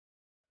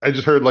I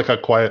just heard like a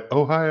quiet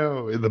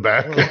Ohio in the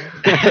back.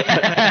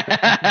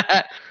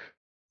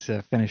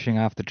 It's finishing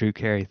off the Drew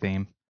Carey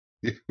theme.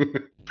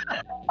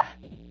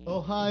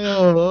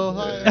 Ohio.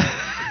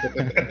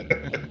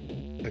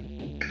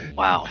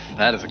 Wow,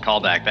 that is a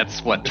callback.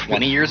 That's what,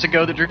 20 years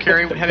ago that Drew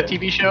Carey had a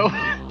TV show?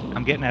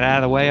 I'm getting it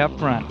out of the way up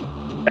front.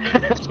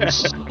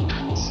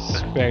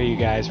 Spare you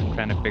guys from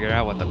trying to figure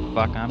out what the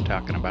fuck I'm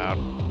talking about.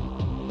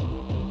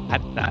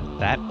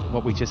 That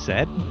what we just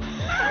said?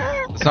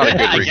 It's not a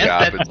good I recap.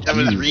 guess that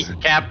was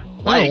recap.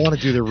 I don't want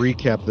to do the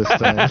recap this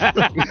time.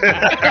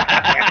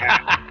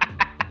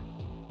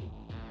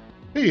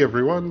 Hey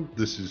everyone,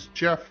 this is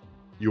Jeff,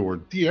 your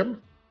DM.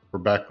 We're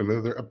back with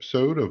another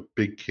episode of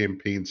Big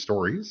Campaign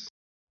Stories.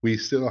 We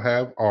still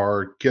have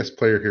our guest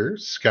player here,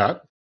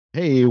 Scott.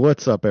 Hey,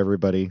 what's up,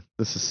 everybody?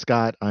 This is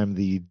Scott. I'm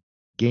the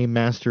game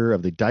master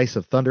of the Dice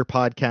of Thunder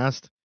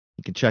podcast.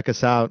 You can check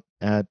us out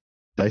at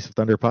Dice of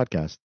Thunder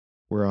podcast.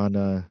 We're on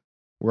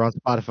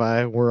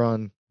Spotify. We're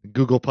on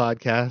Google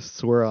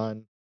Podcasts. We're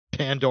on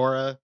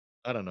Pandora.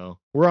 I don't know.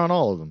 We're on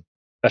all of them.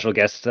 Special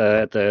guest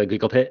at the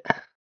Giggle Pit.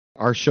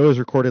 Our show is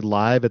recorded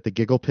live at the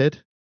Giggle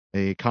Pit,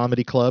 a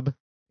comedy club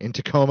in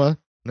Tacoma.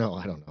 No,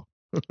 I don't know.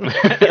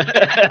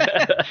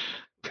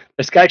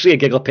 There's actually a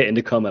Giggle Pit in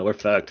Tacoma. We're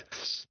fucked.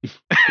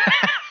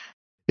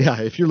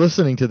 Yeah, if you're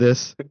listening to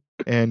this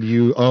and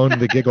you own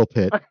the Giggle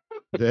Pit,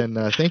 then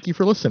thank you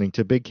for listening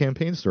to Big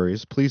Campaign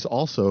Stories. Please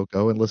also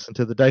go and listen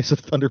to the Dice of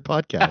Thunder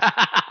podcast.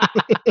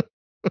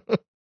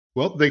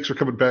 Well, thanks for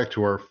coming back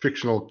to our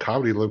fictional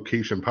comedy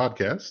location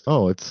podcast.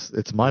 Oh,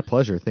 it's my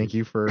pleasure. Thank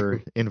you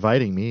for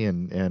inviting me,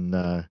 and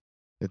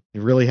it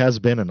really has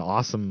been an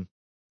awesome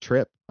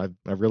trip. I've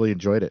really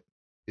enjoyed it.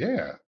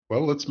 Yeah.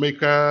 Well, let's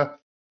make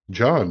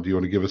John, do you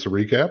want to give us a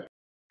recap?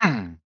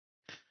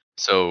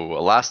 So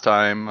last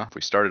time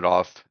we started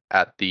off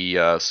at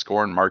the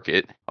Scorn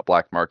Market, a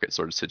black market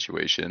sort of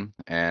situation,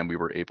 and we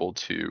were able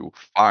to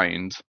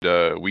find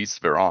Weiss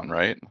Veron,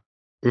 right?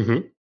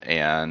 Mm-hmm.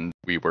 And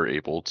we were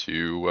able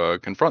to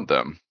confront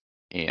them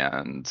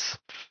and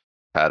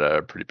had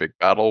a pretty big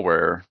battle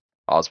where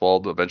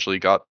Oswald eventually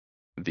got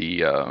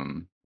the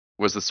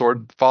was the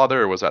sword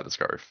father or was that the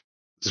scarf?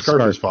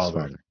 Scarf's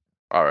father.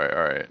 All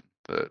right.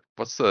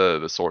 What's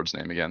the sword's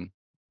name again?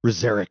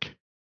 Rozeric,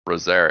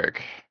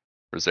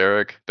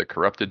 the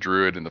corrupted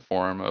druid in the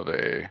form of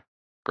a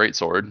great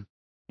sword,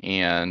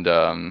 and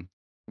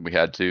we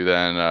had to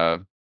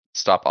then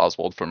stop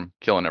Oswald from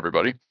killing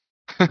everybody.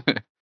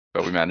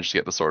 But we managed to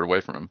get the sword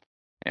away from him,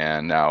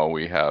 and now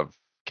we have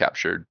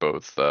captured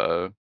both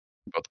the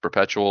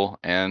Perpetual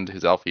and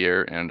his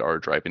Alfier, and are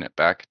driving it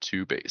back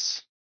to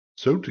base.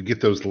 So to get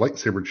those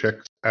lightsaber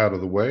checks out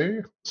of the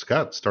way,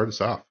 Scott, start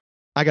us off.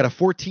 I got a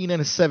 14 and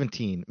a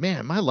 17.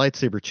 Man, my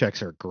lightsaber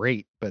checks are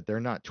great, but they're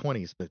not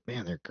 20s. But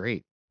man, they're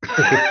great.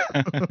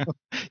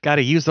 Got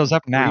to use those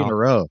up 3 in a now.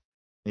 row.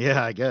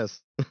 Yeah, I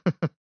guess.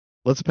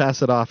 Let's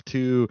pass it off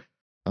to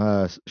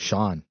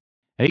Sean.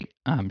 Hey,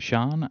 I'm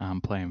Sean. I'm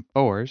playing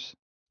fours,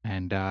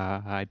 and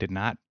I did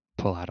not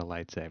pull out a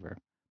lightsaber,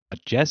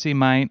 but Jesse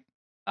might.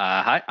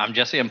 Hi, I'm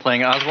Jesse. I'm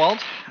playing Oswald,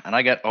 and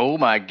I got, oh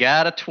my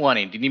god, a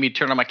 20. Do you need me to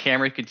turn on my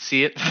camera? You could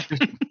see it.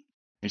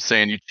 You're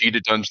saying you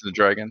cheated Dungeons and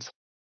Dragons?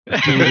 Do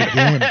it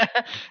again.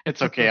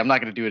 It's okay. I'm not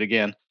going to do it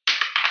again.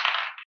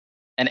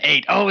 An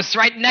 8. Oh, it's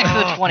right next to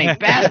the 20.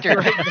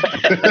 Bastard.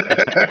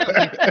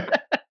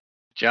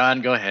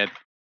 John, go ahead.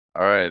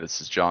 All right,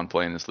 this is John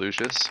playing as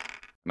Lucius,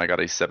 and I got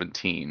a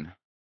 17.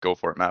 Go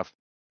for it, Mav.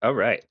 All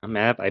right. I'm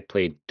Mav. I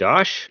played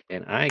Dosh,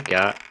 and I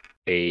got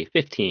a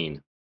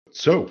 15.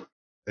 So,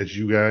 as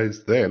you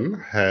guys then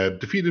had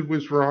defeated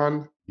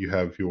Wizron, you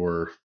have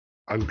your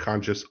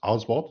unconscious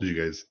Oswald. Did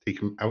you guys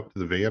take him out to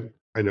the van?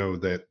 I know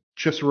that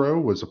Cicero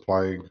was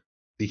applying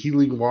the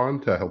healing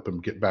wand to help him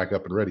get back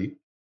up and ready.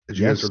 As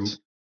you guys are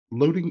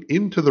loading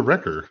into the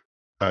wrecker,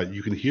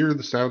 you can hear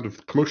the sound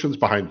of commotions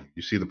behind you.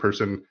 You see the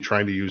person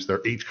trying to use their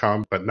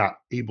HCOM but not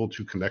able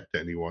to connect to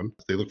anyone.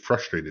 They look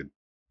frustrated.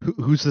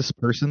 Who's this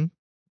person?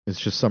 It's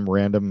just some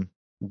random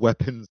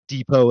weapons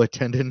depot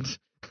attendant.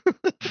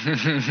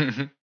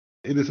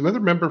 It is another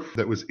member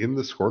that was in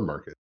the Scorn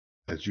Market.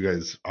 As you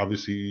guys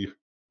obviously,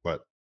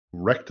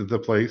 wrecked the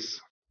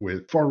place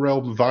with Far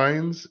Realm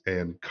Vines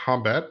and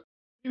combat.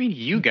 I mean,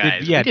 you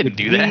guys, did we didn't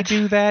do that. Did we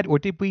do that, or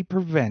did we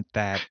prevent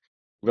that?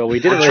 Well, we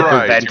didn't We really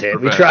tried prevent to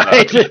it. We prevent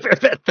tried to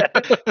prevent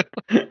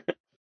that.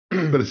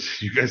 But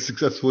as you guys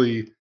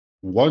successfully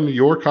won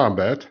your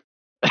combat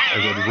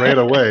and then ran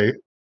away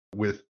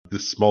with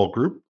this small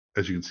group.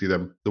 As you can see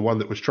them, the one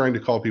that was trying to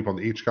call people on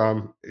the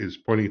HCOM is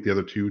pointing at the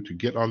other two to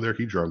get on their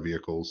Hedron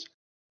vehicles.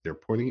 They're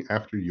pointing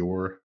after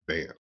your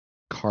van.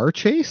 Car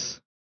chase?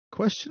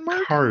 Question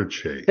mark? Car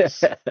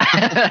chase.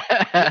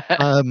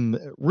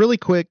 Really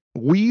quick,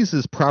 Wheeze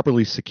is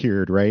properly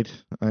secured, right?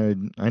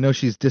 I know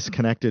she's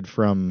disconnected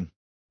from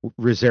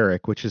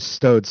Rozeric, which is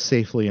stowed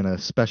safely in a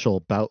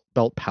special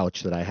belt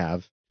pouch that I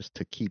have just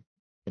to keep,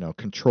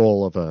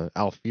 control of a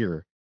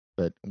Alfier.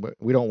 But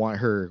we don't want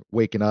her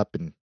waking up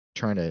and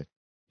trying to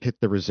hit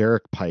the Rozeric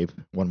pipe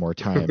one more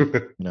time.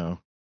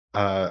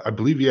 I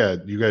believe,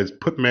 you guys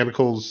put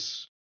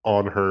manacles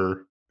on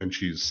her, and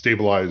she's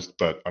stabilized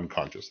but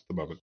unconscious at the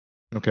moment.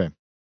 Okay.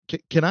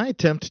 Can I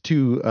attempt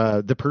to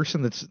the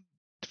person that's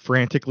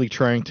frantically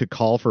trying to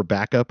call for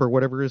backup or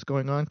whatever is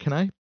going on? Can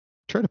I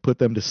try to put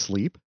them to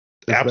sleep?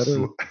 Is that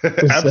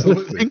a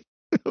Absolutely. thing?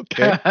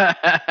 Okay.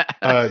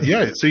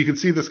 Yeah, so you can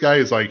see this guy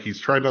is like, he's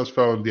trying on his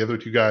phone. The other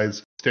two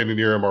guys standing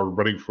near him are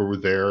running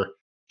forward their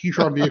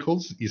Keytron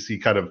vehicles. You see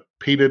kind of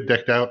painted,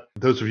 decked out.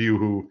 Those of you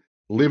who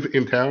live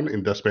in town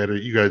in Dust Manor,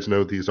 you guys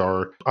know these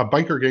are a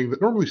biker gang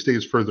that normally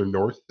stays further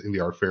north in the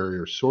Arfaria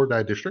or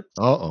Sordai district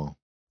Uh-oh.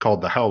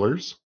 called the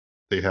Howlers.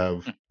 They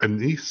have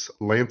Anise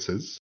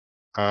lances.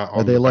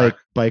 Are they like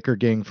biker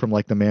gang from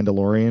like The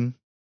Mandalorian?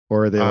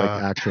 Or are they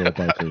like actual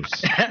bikers?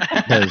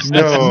 Because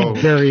No.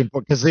 that's very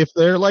important. Because if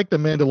they're like The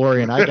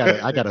Mandalorian,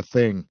 I got a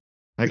thing.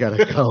 I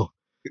gotta go.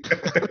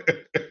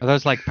 Are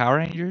those like Power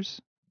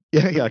Rangers?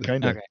 Yeah,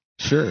 kind of. Okay.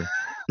 Sure.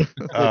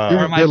 Or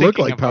am I They look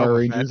thinking like of Power Boba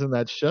Rangers Fett? in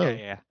that show.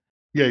 Yeah.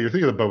 Yeah, you're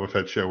thinking of the Boba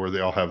Fett show where they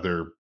all have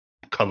their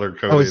color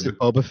coded. Oh, is it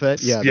Boba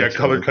Fett? Yeah, that's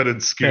color right. coded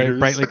Okay, scooters.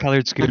 brightly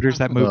colored scooters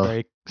that move Ugh.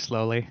 very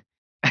slowly.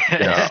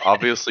 Yeah,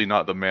 obviously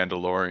not the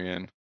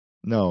Mandalorian.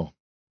 No,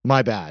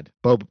 my bad.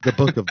 The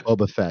Book of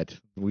Boba Fett.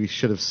 We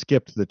should have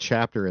skipped the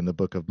chapter in the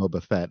Book of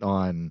Boba Fett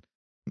on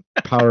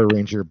Power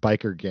Ranger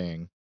biker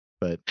gang,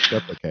 but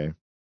that's okay.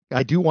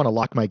 I do want to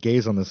lock my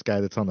gaze on this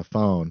guy that's on the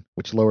phone,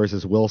 which lowers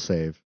his will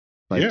save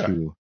by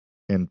 2,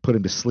 and put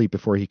him to sleep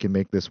before he can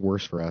make this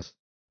worse for us.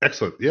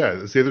 Excellent. Yeah,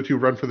 as the other two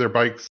run for their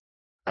bikes,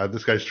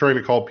 this guy's trying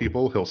to call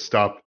people. He'll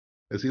stop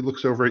as he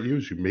looks over at you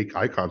as you make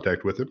eye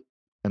contact with him.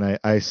 And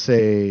I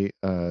say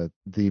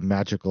the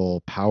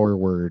magical power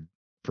word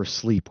for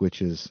sleep,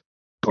 which is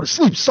 "Go to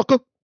sleep, sucker."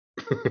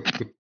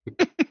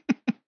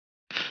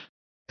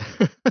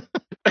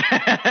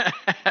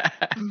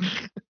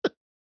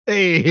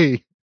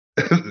 Hey,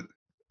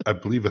 I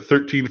believe a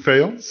 13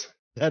 fails.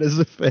 that is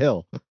a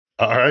fail.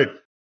 All right,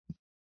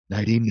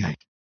 Nighty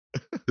night.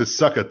 this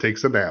sucker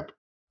takes a nap.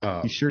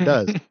 He sure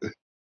does.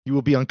 You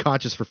will be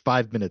unconscious for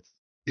 5 minutes.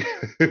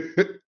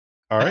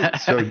 All right,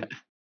 so yeah,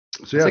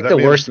 It's like the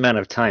worst amount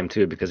of time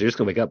too, because you're just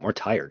gonna wake up more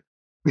tired.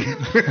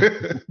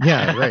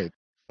 Yeah, right.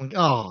 Like,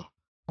 oh,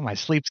 Oh, my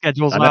sleep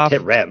schedule's I'm off. not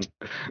hit REM.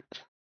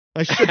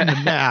 I shouldn't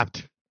have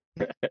napped.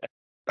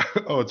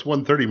 Oh, it's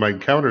 1:30. My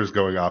counter's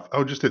going off.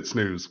 Oh, just hit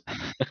snooze.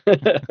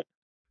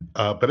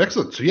 But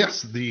excellent. So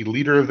yes, the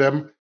leader of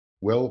them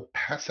will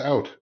pass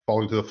out,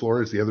 falling to the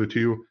floor as the other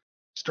two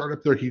start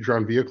up their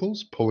Hedron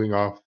vehicles, pulling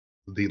off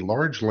the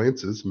large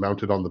lances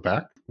mounted on the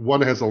back.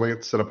 One has a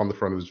lance set up on the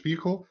front of his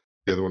vehicle.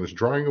 The other one is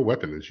drawing a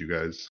weapon as you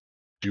guys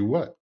do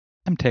what?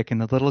 I'm taking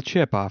the little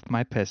chip off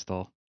my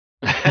pistol.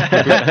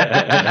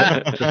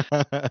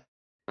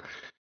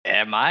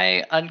 Am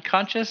I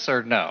unconscious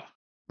or no?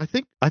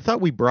 I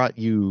thought we brought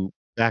you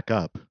back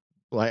up.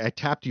 Well, I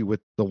tapped you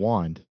with the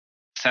wand.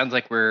 Sounds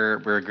like we're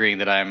agreeing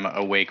that I'm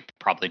awake,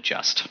 probably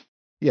just.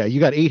 Yeah, you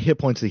got 8 hit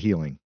points of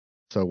healing.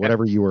 So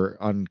whatever you were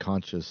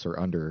unconscious or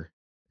under,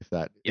 is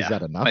that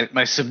enough?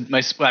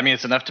 I mean,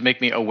 it's enough to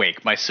make me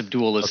awake. My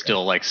subdual is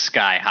still like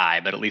sky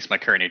high, but at least my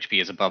current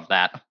HP is above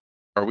that.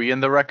 Are we in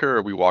the wrecker or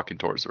are we walking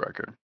towards the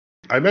wrecker?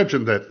 I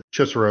imagine that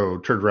Cicero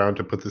turned around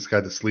to put this guy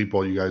to sleep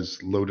while you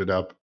guys loaded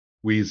up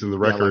Wheeze in the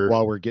Yeah, wrecker. like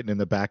while we're getting in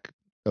the back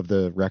of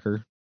the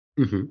wrecker.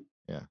 Mm-hmm.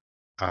 Yeah.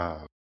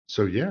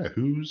 So yeah,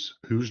 who's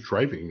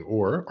driving,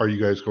 or are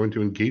you guys going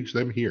to engage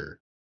them here?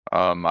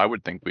 I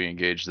would think we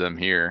engage them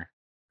here.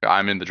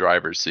 I'm in the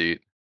driver's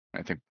seat.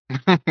 I think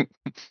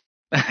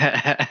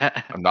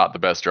I'm not the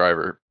best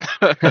driver.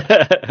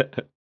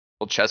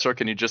 Well, Chesro,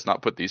 can you just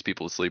not put these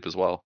people to sleep as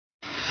well?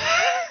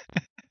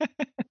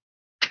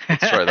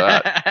 Let's try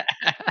that.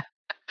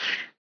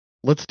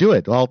 Let's do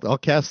it. I'll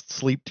cast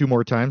sleep 2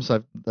 more times.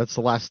 That's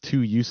the last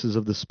 2 uses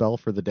of the spell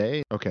for the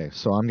day. Okay,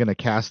 so I'm gonna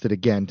cast it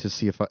again to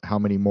see how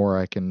many more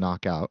I can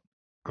knock out.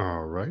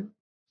 All right.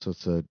 So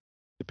it's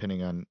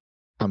depending on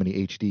how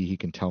many HD he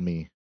can tell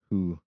me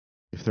who.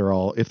 If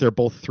they're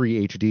both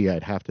 3 HD,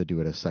 I'd have to do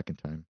it a second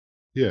time.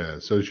 Yeah.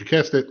 So as you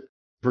cast it,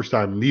 first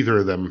time, neither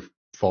of them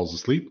falls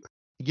asleep.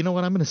 You know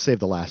what? I'm gonna save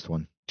the last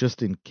one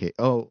just in case.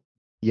 Oh,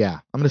 yeah,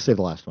 I'm gonna save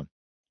the last one.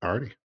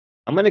 Alrighty.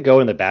 I'm gonna go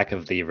in the back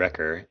of the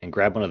wrecker and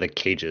grab one of the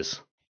cages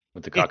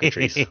with the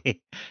cockatrice, and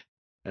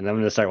I'm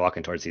gonna start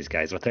walking towards these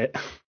guys with it.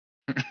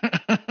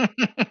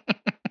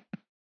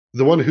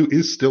 The one who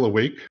is still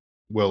awake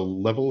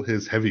will level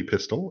his heavy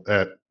pistol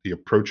at the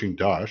approaching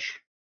Dosh.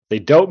 They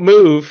don't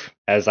move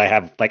as I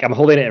have, like, I'm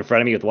holding it in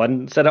front of me with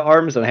one set of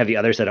arms, and I have the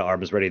other set of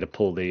arms ready to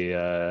pull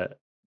the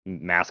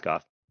mask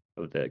off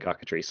of the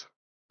cockatrice.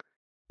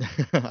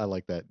 I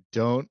like that.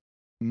 Don't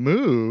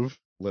move,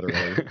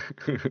 literally.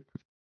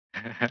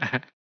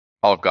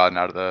 I'll have gotten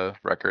out of the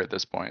wrecker at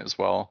this point as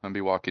well and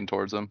be walking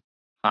towards them.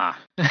 Huh.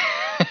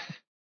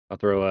 I'll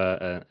throw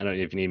I don't know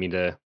if you need me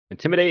to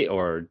intimidate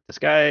or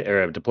disguise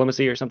or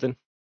diplomacy or something.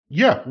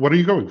 Yeah. What are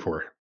you going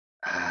for?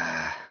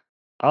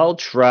 I'll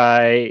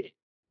try.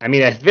 I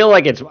mean, I feel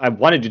like I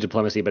want to do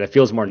diplomacy, but it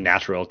feels more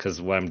natural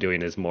because what I'm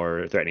doing is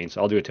more threatening.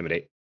 So I'll do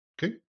intimidate.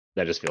 Okay.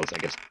 That just feels, I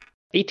guess.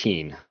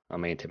 18 on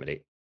my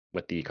intimidate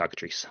with the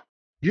cockatrice.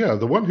 Yeah,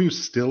 the one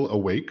who's still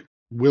awake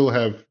will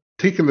have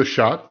taken the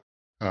shot.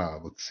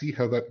 Let's see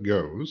how that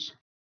goes.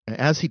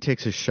 As he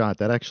takes his shot,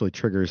 that actually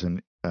triggers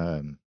an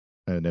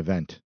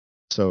event.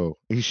 So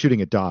he's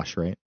shooting at Dosh,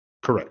 right?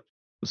 Correct.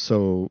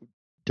 So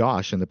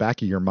Dosh, in the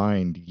back of your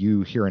mind,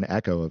 you hear an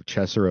echo of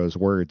Chesero's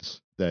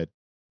words that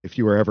if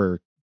you were ever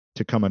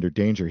to come under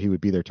danger, he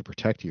would be there to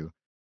protect you.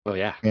 Oh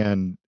yeah.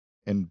 And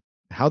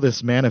how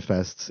this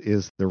manifests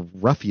is the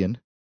ruffian,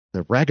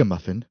 the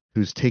ragamuffin,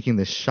 who's taking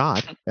this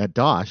shot at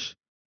Dosh.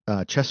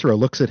 Chesero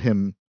looks at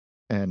him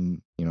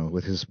and,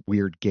 with his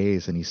weird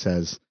gaze, and he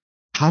says,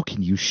 "How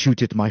can you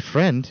shoot at my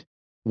friend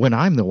when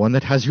I'm the one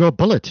that has your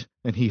bullet?"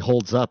 And he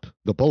holds up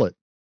the bullet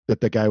that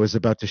the guy was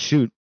about to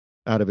shoot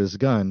out of his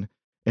gun,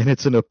 and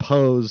it's an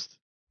opposed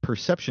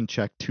perception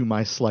check to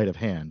my sleight of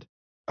hand.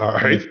 All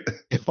right.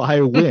 If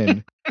I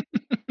win,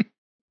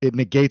 it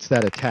negates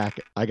that attack.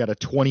 I got a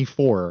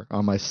 24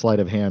 on my sleight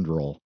of hand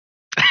roll.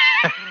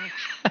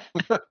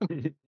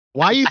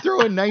 Why are you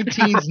throwing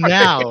 19s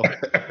now?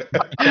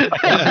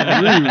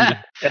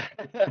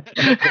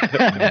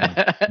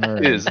 All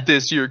right. Is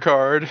this your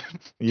card?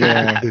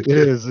 Yeah, it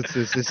is.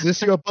 Is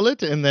this your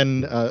bullet? And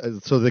then,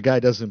 so the guy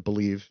doesn't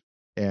believe,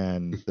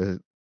 and the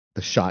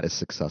shot is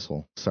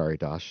successful. Sorry,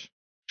 Dosh.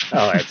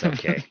 Oh, that's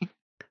okay.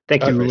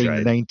 Thank you for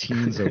Dueling trying.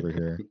 19s over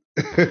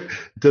here.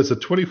 Does a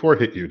 24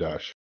 hit you,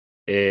 Dash?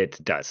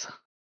 It does.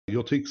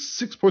 You'll take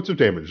 6 points of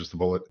damage as the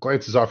bullet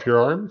glances off your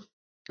arm.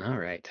 All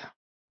right.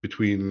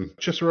 Between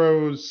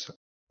Cicero's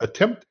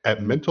attempt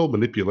at mental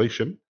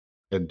manipulation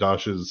and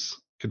Dash's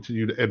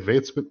continued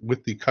advancement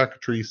with the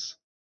cockatrice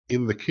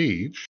in the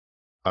cage,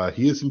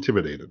 he is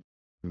intimidated.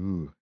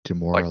 Ooh, Like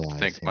demoralized. to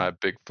think my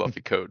big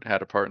fluffy coat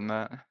had a part in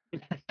that.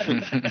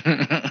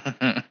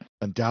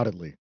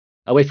 Undoubtedly.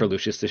 I'll wait for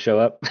Lucius to show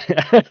up.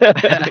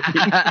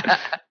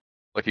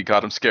 Like he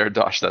got him scared.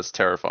 Dosh, that's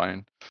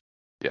terrifying.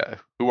 Yeah.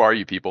 Who are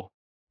you people?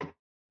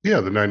 Yeah,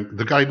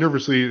 the guy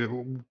nervously,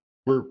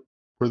 we're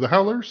the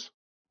Howlers?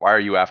 Why are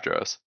you after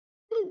us?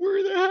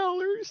 We're the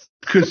Howlers.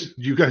 Because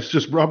you guys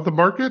just robbed the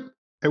market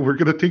and we're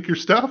going to take your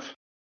stuff?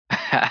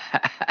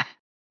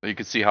 You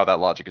can see how that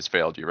logic has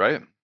failed you,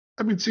 right?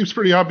 I mean, it seems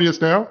pretty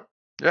obvious now.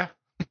 Yeah.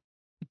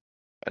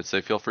 I'd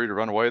say feel free to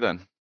run away then.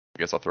 I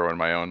guess I'll throw in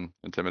my own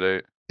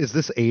intimidate. Is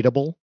this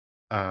aidable?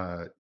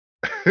 Uh,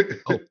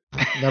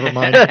 Never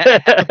mind.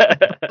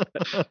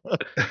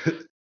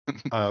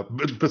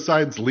 but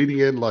besides leading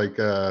in like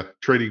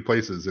trading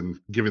places and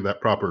giving that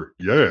proper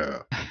Yeah,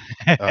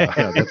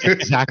 that's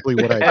exactly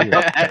what I do.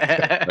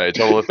 A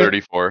total of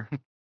 34.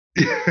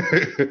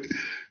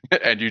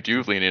 And you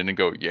do lean in and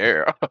go,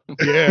 yeah.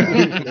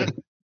 Yeah.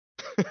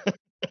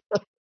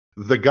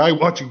 The guy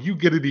watching you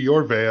get into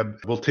your van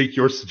will take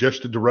your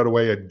suggestion to run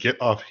away and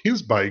get off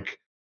his bike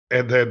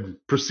and then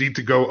proceed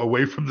to go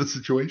away from the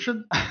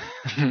situation.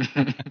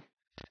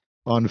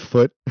 On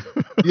foot.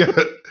 Yeah.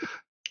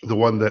 The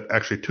one that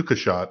actually took a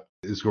shot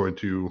is going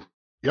to,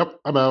 yep,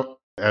 I'm out.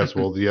 As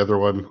will the other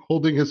one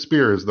holding his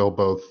spear as they'll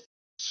both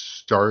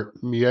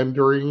start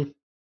meandering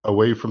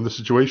away from the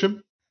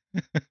situation.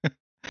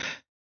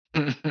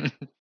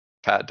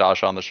 Pat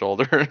Dosh on the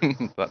shoulder.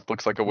 That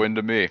looks like a win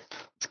to me.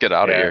 Let's get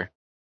out of Yeah. here.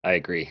 I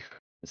agree.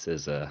 This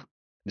is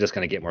just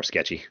gonna get more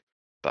sketchy.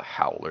 The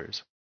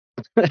Howlers.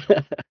 Who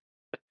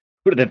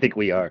do they think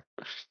we are?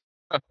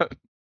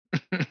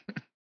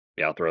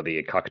 Yeah, I'll throw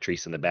the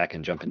cockatrice in the back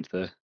and jump into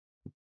the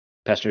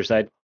passenger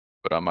side.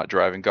 But I'm not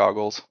driving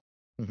goggles.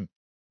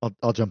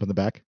 I'll jump in the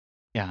back.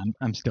 Yeah,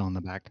 I'm still in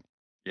the back.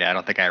 Yeah, I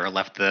don't think I ever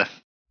left the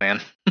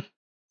van.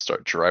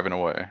 Start driving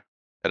away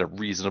at a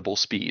reasonable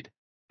speed.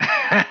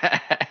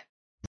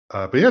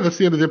 But yeah, that's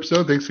the end of the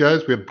episode. Thanks,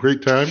 guys. We had a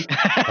great time.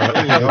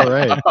 All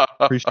right.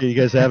 Appreciate you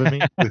guys having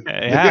me.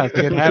 Yeah, it's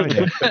good having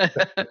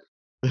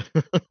you.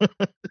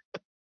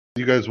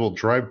 You guys will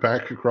drive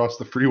back across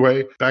the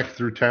freeway, back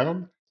through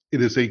town.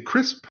 It is a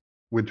crisp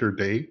winter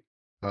day,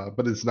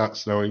 but it's not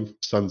snowing.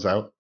 Sun's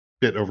out,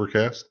 bit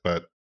overcast,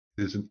 but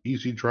it is an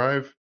easy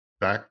drive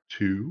back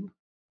to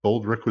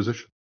Bold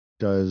Requisition.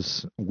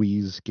 Does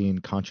Wheeze gain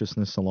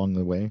consciousness along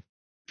the way?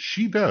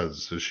 She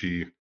does. As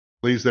she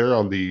lays there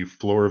on the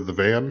floor of the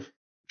van,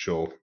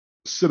 she'll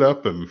sit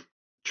up and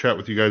chat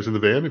with you guys in the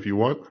van if you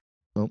want.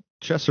 Well,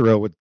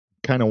 Chesero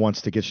kind of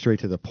wants to get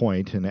straight to the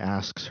point and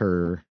asks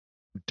her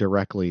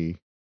directly.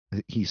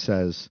 He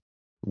says,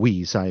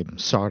 "Wheeze, I'm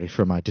sorry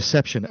for my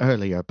deception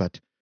earlier, but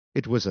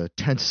it was a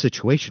tense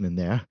situation in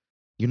there.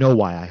 You know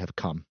why I have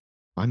come.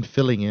 I'm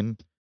filling in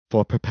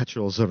for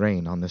Perpetual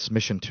Zerain on this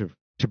mission to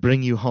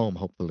bring you home,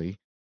 hopefully,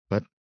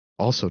 but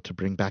also to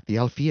bring back the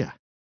Althea.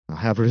 I'll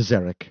have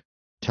Rezeric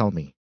tell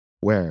me,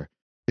 where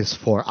is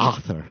For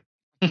Arthur?"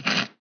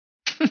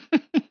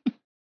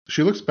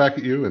 She looks back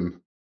at you and,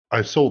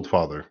 I sold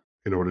Father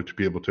in order to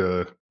be able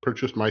to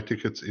purchase my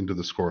tickets into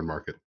the Scorn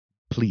market.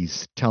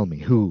 Please tell me,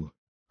 who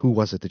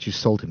was it that you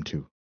sold him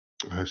to?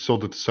 I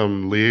sold it to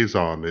some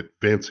liaison at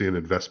Vancian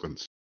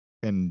Investments.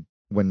 And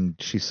when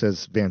she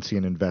says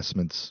Vancian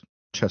Investments,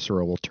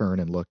 Chesero will turn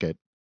and look at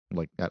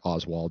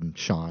Oswald and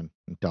Sean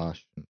and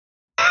Dosh.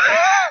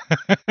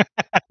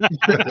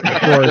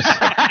 course.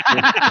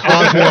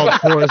 Oswald,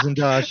 Forrest, and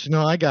Dosh.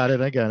 No, I got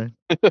it.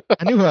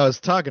 I knew who I was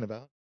talking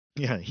about.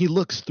 Yeah, he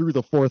looks through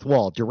the fourth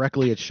wall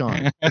directly at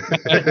Sean. I'm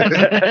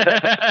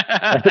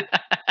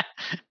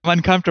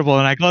uncomfortable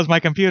and I close my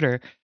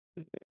computer.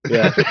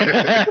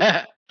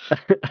 Yeah.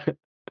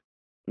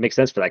 Makes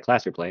sense for that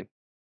class you're playing.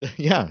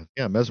 Yeah,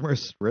 Mesmer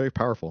is very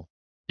powerful.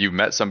 You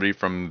met somebody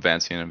from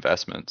Vancian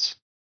Investments.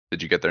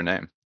 Did you get their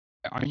name?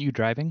 Aren't you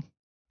driving?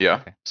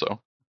 Yeah. Okay. So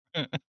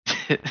Do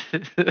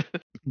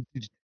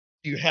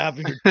you have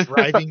your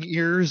driving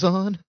ears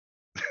on?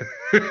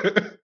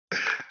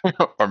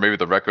 or maybe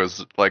the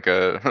Recco's like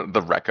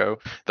the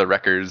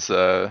Wrecker's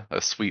a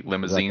sweet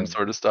limousine Recco.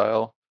 sort of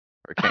style.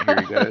 I can't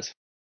hear you guys.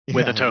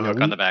 With a tow hook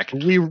on the back.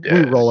 We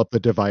roll up the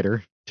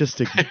divider.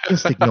 Just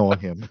ignore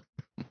him.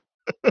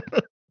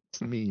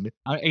 It's mean.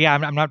 Yeah,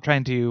 I'm not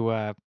trying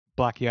to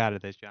block you out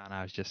of this, John.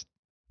 I was just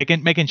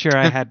making sure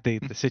I had the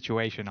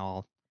situation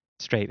all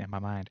straight in my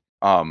mind.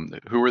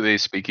 Who were they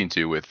speaking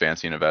to with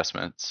Vancian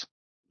Investments?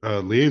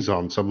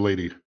 Liaison, some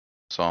lady.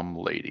 Some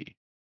lady.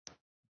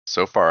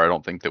 So far, I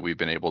don't think that we've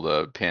been able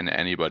to pin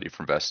anybody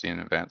from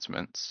Vancian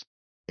Investments.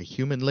 A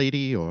human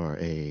lady or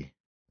an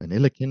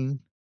Illican?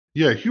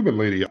 Yeah, human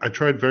lady. I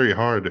tried very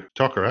hard to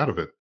talk her out of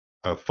it.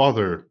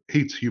 Father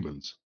hates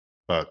humans,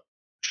 but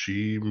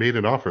she made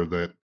an offer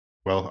that,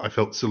 well, I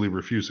felt silly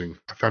refusing.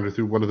 I found her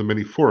through one of the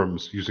many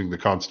forums using the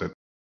constant.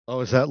 Oh,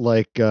 is that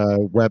like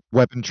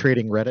weapon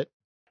trading Reddit?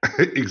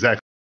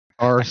 Exactly.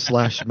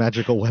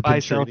 r/magical weapon Buy,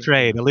 sell, trading?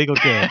 trade, illegal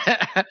goods.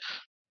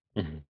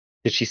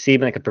 Did she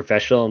seem like a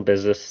professional in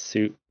business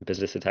suit,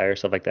 business attire,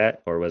 stuff like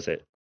that, or was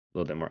it a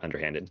little bit more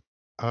underhanded?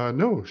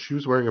 No, she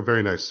was wearing a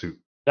very nice suit.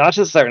 I was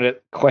just starting to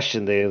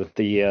question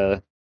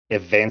the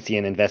if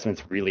Vancian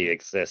Investments really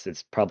exist.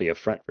 It's probably a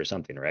front for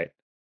something, right?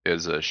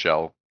 Is a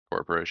shell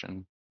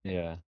corporation,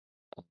 Yeah.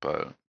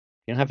 but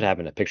You don't have to have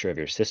a picture of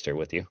your sister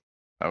with you.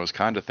 I was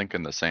kind of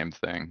thinking the same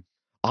thing.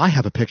 I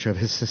have a picture of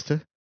his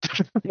sister.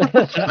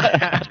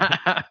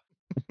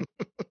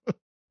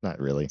 Not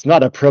really. It's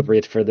not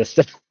appropriate for this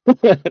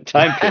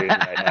time period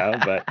right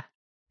now, but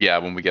Yeah,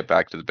 when we get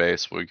back to the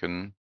base, we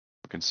can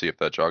see if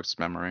that jogs his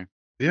memory.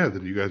 Yeah,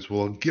 then you guys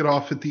will get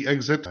off at the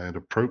exit and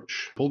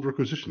approach Bold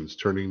Requisitions,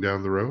 turning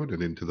down the road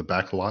and into the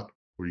back lot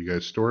where you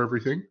guys store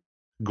everything.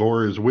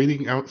 Gore is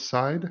waiting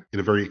outside in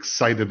a very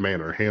excited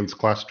manner, hands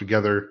clasped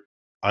together,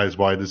 eyes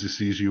wide as he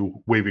sees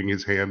you, waving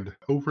his hand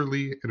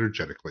overly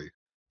energetically.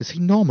 Is he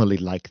normally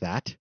like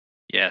that?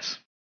 Yes.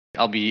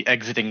 I'll be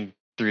exiting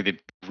through the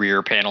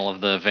rear panel of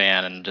the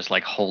van and just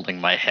like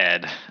holding my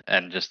head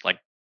and just like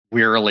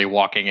wearily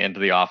walking into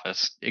the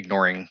office,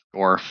 ignoring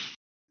Gore.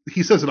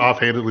 He says it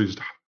offhandedly, just,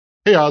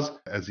 "Hey, Oz,"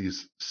 as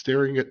he's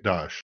staring at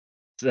Dosh.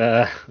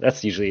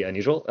 that's usually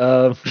unusual.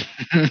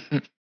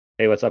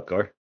 Hey, what's up,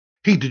 Gore?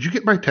 Hey, did you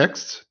get my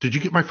texts? Did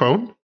you get my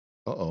phone?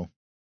 Uh-oh.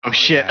 Oh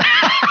shit.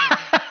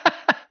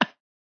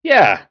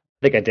 Yeah, I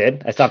think I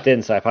did. I stopped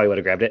in, so I probably would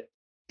have grabbed it.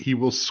 He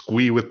will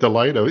squee with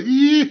delight of,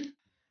 "Ee!"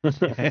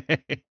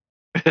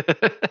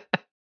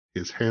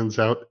 His hands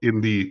out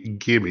in the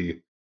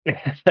gimme.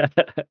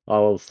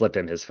 I'll slip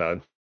him his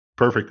phone.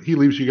 Perfect. He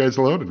leaves you guys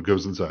alone and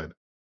goes inside.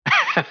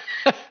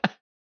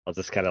 I'll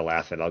just kind of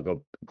laugh and I'll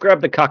go grab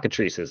the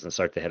cockatrices and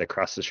start to head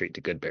across the street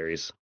to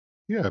Goodberry's.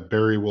 Yeah,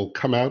 Barry will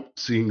come out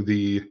seeing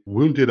the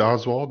wounded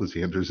Oswald as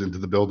he enters into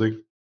the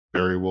building.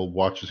 Barry will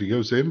watch as he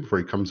goes in before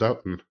he comes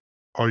out and,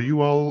 "Are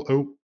you all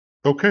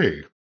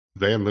okay?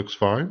 Van looks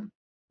fine."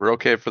 We're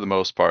okay for the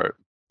most part,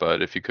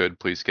 but if you could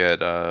please get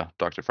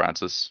Dr.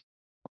 Francis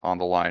on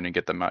the line and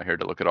get them out here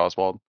to look at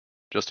Oswald,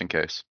 just in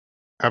case.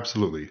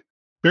 Absolutely.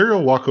 Barry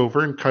will walk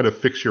over and kind of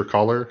fix your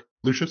collar,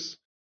 Lucius.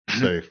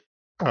 Say,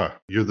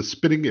 you're the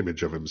spitting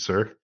image of him,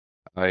 sir.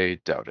 I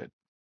doubt it.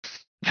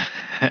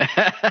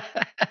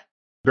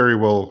 Barry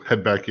will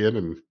head back in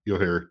and you'll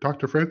hear,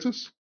 "Dr.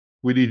 Francis,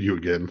 we need you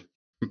again."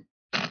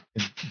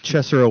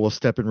 Chesero will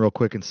step in real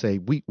quick and say,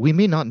 we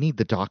may not need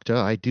the doctor.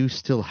 I do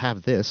still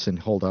have this, and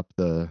hold up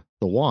the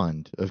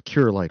wand of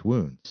cure light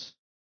wounds.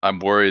 I'm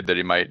worried that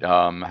he might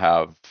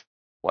have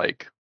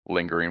like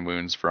lingering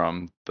wounds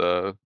from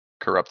the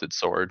corrupted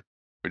sword.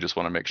 We just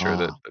want to make sure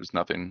that there's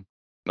nothing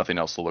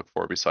else to look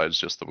for besides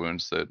just the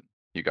wounds that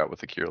you got with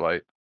the cure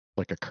light.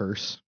 Like a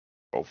curse.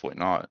 Hopefully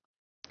not.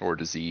 Or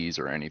disease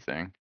or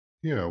anything.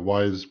 Yeah,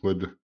 Wise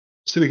would,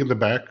 sitting in the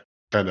back,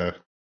 kind of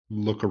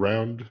look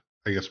around,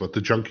 I guess,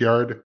 the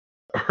junkyard?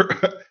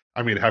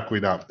 I mean, how can we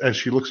not? As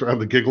she looks around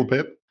the giggle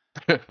pit.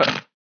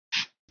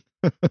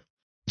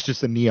 It's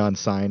just a neon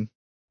sign.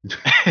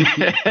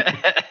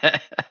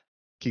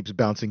 Keeps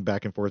bouncing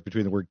back and forth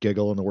between the word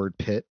giggle and the word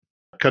pit.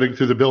 Cutting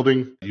through the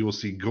building, you will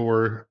see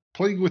Gore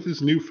playing with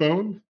his new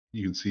phone.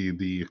 You can see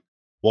the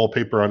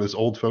wallpaper on his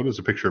old phone is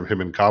a picture of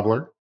him and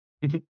Cobbler.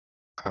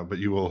 But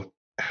you will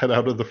head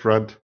out of the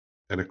front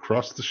and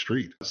across the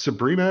street.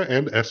 Sabrina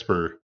and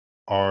Esper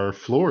are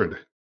floored.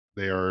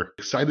 They are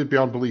excited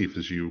beyond belief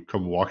as you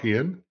come walking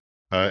in.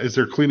 As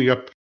they're cleaning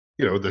up,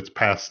 it's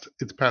past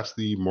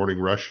the morning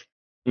rush.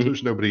 So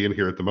there's nobody in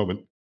here at the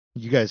moment.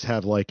 You guys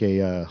have like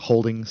a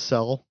holding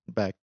cell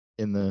back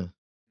in the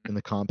in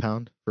the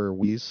compound for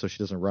Wheeze so she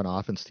doesn't run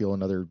off and steal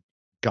another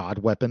god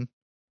weapon?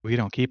 We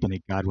don't keep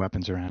any god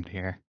weapons around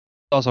here.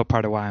 Also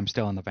part of why I'm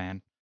still in the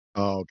van.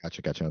 Oh,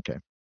 gotcha. Okay.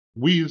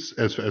 Wheeze,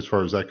 as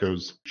far as that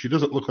goes, she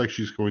doesn't look like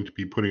she's going to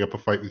be putting up a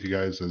fight with you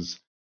guys, as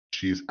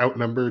she's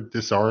outnumbered,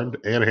 disarmed,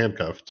 and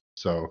handcuffed.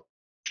 So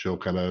she'll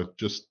kind of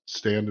just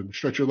stand and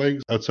stretch her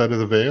legs outside of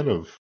the van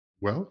of,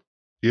 well,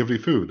 do you have any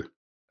food?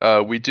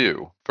 We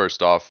do.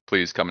 First off,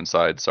 please come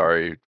inside.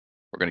 Sorry,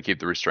 we're going to keep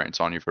the restraints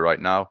on you for right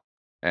now,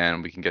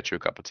 and we can get you a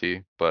cup of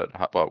tea, but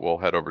we'll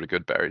head over to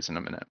Goodberries in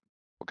a minute.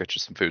 We'll get you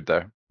some food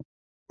there.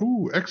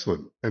 Ooh,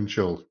 excellent. And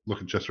she'll look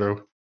at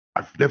Jessero.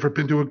 I've never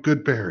been to a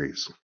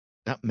Goodberries.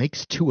 That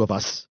makes two of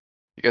us.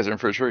 You guys are in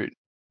for a treat.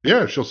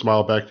 Yeah, she'll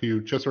smile back to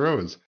you,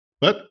 Jessero.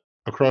 But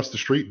across the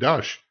street,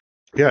 Dash.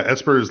 Yeah,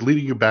 Esper is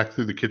leading you back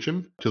through the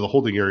kitchen to the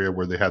holding area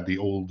where they had the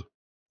old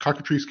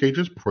cockatrice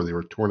cages before they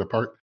were torn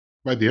apart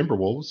by the Ember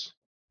Wolves.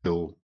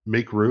 He'll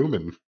make room,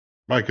 and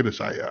my goodness,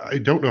 I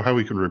don't know how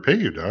we can repay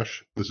you,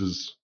 Dash. This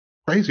is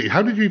crazy.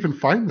 How did you even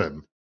find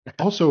them?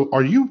 Also,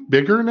 are you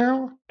bigger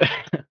now?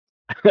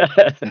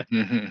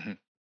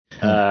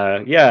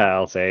 Yeah,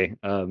 I'll say.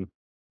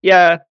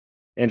 Yeah,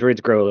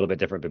 androids grow a little bit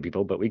different than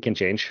people, but we can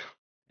change.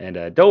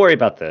 And don't worry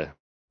about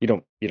you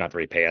don't have to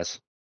repay us.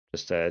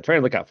 Just try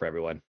and look out for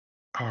everyone.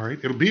 All right,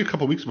 it'll be a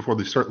couple weeks before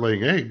they start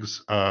laying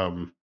eggs.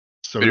 So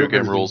Video don't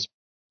game really- rules.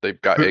 They've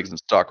got eggs in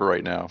stock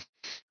right now.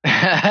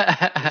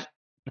 At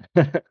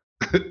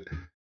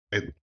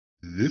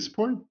this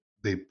point,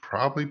 they'd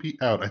probably be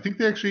out. I think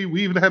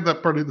we even had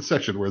that part in the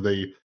session where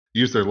they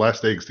used their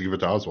last eggs to give it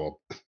to Oswald.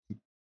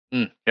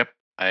 Yep,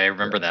 I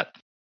remember that.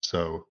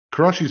 So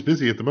Karashi's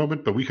busy at the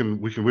moment, but we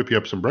can whip you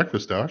up some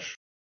breakfast, Dash.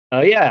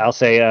 Yeah, I'll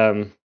say.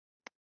 I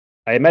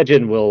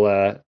imagine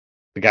the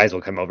guys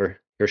will come over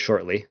here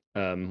shortly.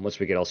 Once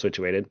we get all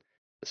situated.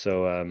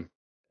 So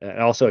I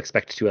also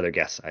expect 2 other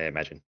guests. I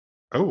imagine.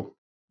 Oh,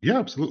 yeah,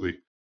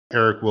 absolutely.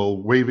 Eric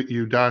will wave at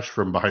you, Dash,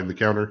 from behind the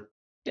counter.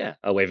 Yeah,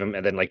 I'll wave him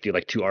and then do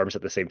 2 arms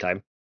at the same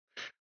time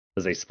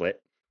as they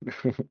split.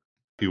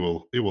 He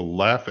will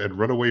laugh and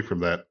run away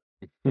from that,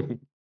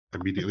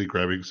 immediately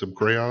grabbing some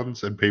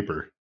crayons and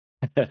paper.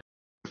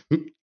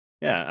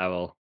 Yeah, I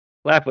will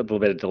laugh with a little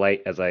bit of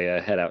delight as I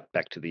head out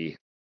back to the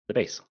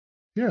base.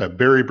 Yeah,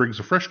 Barry brings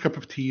a fresh cup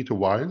of tea to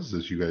Wise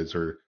as you guys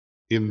are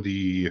in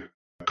the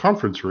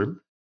conference room.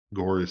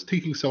 Gore is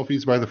taking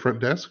selfies by the front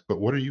desk, but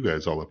what are you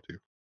guys all up to?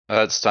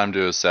 It's time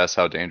to assess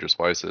how dangerous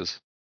Weiss is.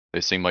 They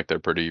seem like they're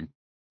pretty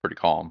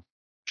calm.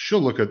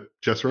 She'll look at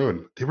Jessero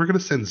and they were going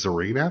to send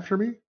Zareen after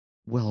me?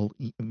 Well,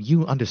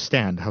 you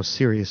understand how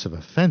serious of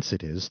offense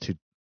it is to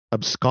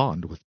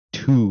abscond with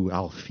 2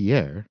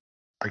 Alfier.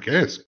 I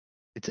guess.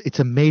 It's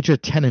a major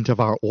tenet of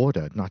our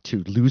order not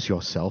to lose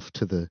yourself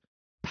to the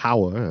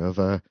power of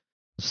a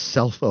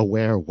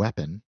self-aware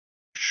weapon.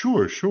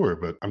 Sure,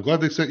 but I'm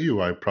glad they sent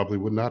you. I probably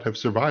would not have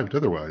survived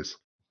otherwise.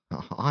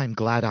 I'm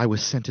glad I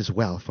was sent as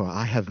well, for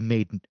I have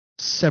made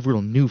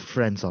several new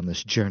friends on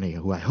this journey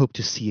who I hope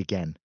to see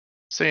again.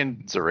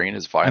 Saying Zareen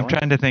is violent? I'm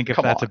trying to think if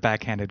Come that's on. a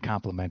backhanded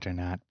compliment or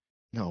not.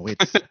 No,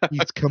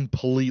 he's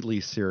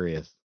completely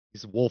serious.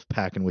 He's wolf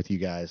packing with you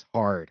guys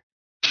hard.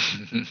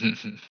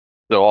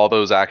 So all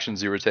those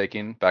actions you were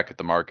taking back at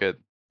the market,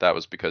 that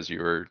was because you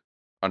were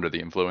under the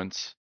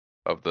influence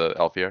of the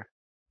Alfier?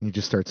 He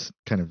just starts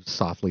kind of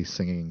softly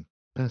singing,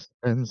 "Best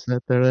friends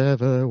that there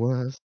ever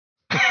was."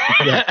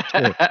 Yeah,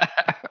 sure.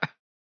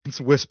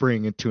 He's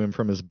whispering it to him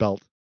from his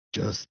belt.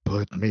 Just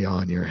put me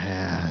on your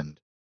hand.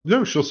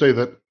 No, she'll say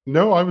that,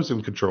 no, I was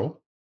in control.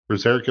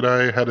 Roseric and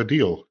I had a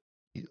deal.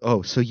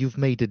 Oh, so you've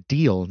made a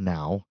deal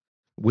now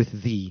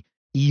with the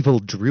evil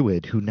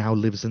druid who now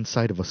lives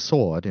inside of a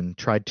sword and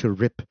tried to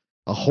rip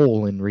a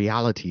hole in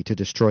reality to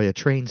destroy a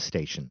train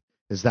station.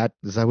 Is that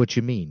what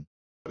you mean?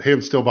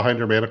 Hand still behind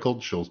her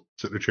manacled, she'll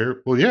sit in her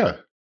chair. Well, yeah.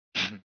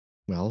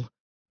 Well,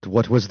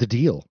 what was the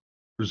deal?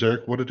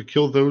 Roseric wanted to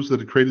kill those that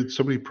had created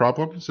so many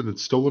problems and had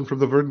stolen from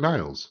the Verdant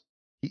Isles.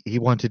 He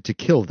wanted to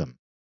kill them.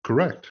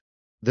 Correct.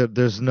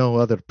 There's no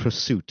other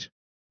pursuit,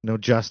 no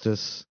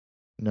justice,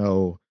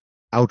 no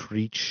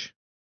outreach,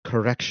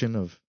 correction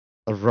of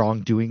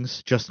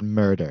wrongdoings, just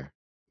murder.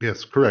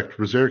 Yes, correct.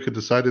 Roseric had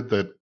decided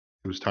that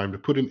it was time to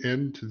put an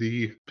end to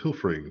the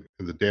pilfering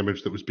and the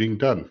damage that was being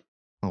done.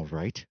 All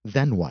right,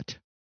 then what?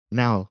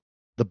 Now,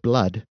 the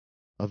blood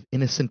of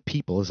innocent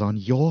people is on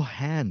your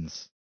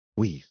hands.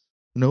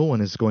 No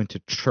one is going to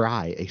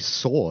try a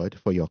sword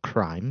for your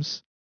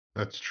crimes.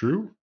 That's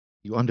true.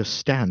 You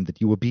understand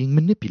that you were being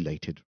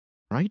manipulated,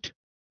 right?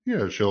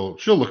 Yeah, she'll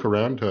look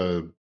around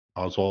to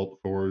Oswald,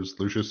 Thors,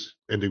 Lucius,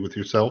 ending with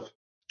yourself.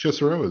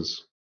 Cicero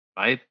is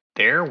Right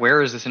there?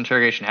 Where is this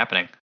interrogation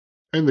happening?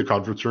 in the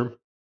conference room.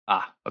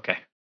 Ah, okay.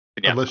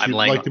 Yeah, Unless I'm you'd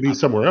laying, like to be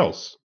somewhere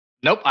else.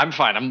 Nope, I'm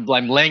fine. I'm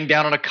laying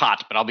down on a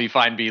cot, but I'll be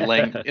fine. Be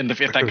laying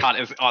if that cot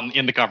is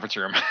in the conference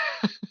room.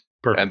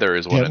 Perfect. And there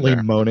is one in Gently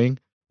there. moaning.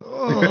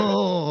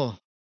 Oh,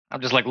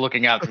 I'm just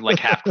looking out through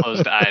half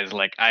closed eyes,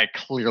 like I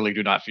clearly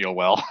do not feel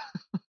well.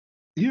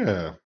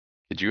 Yeah.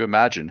 Could you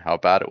imagine how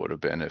bad it would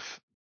have been if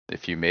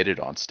you made it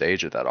on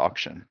stage at that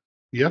auction?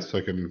 Yes,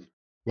 I can.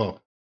 Well,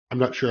 I'm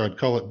not sure I'd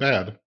call it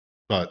bad,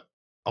 but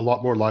a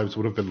lot more lives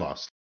would have been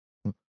lost.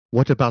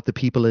 What about the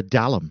people at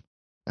Dallam,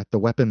 at the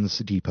weapons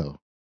depot?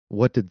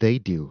 What did they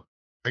do?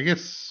 I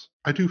guess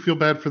I do feel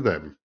bad for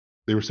them.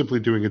 They were simply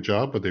doing a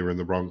job, but they were in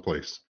the wrong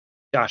place.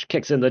 Josh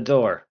kicks in the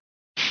door.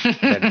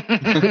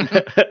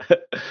 Can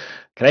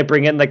I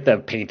bring in like the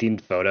painting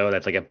photo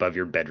that's like above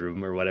your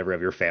bedroom or whatever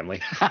of your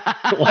family?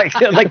 like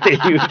the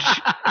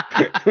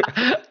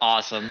huge.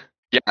 Awesome.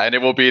 Yeah, and it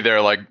will be there,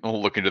 like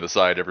looking to the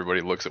side.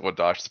 Everybody looks at what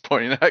Dosh is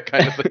pointing at,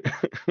 kind of thing.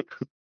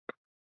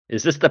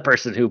 Is this the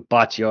person who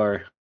bought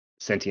your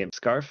sentient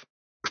scarf?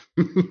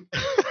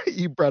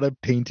 You brought a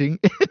painting.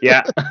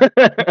 Yeah.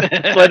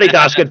 That's what I think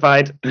Dosh could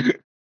find.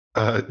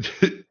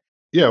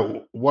 Yeah,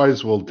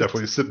 Wise will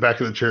definitely sit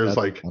back in the chair. That's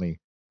Like funny.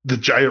 the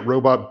giant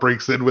robot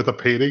breaks in with a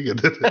painting, and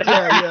then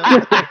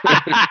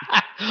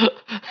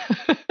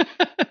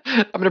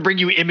I'm gonna bring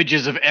you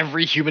images of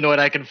every humanoid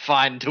I can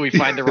find until we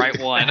find the right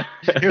one.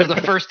 Here's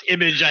the first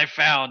image I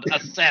found.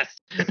 Assess.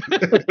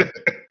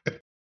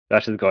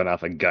 Josh is going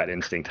off a gut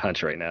instinct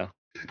hunch right now.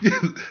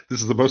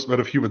 this is the most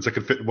amount of humans that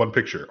can fit in one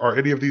picture. Are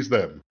any of these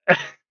them?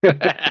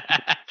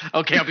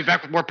 Okay, I'll be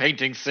back with more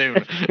paintings soon.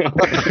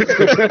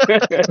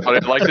 But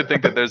I'd like to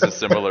think that there's a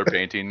similar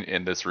painting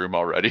in this room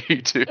already,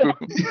 too.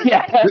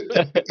 Yeah.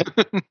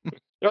 They're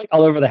like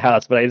all over the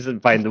house, but I just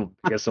didn't find the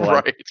biggest one.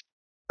 Right.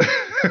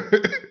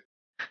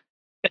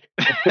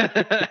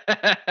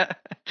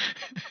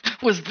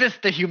 Was this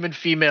the human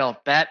female?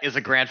 That is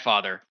a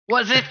grandfather.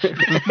 Was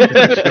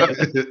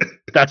it?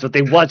 That's what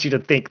they want you to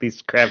think,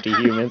 these crafty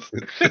humans.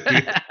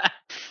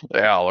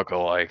 They all look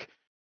alike.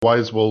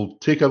 Wise will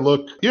take a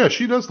look. Yeah,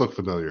 she does look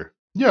familiar.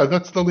 Yeah,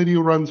 that's the lady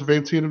who runs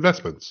Vancian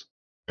Investments.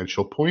 And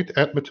she'll point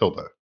at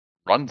Matilda.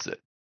 Runs it.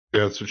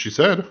 Yeah, that's what she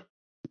said.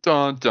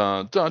 Dun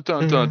dun dun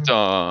dun dun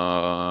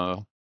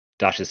dun.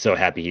 Josh is so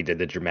happy he did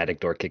the dramatic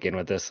door kick in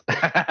with this.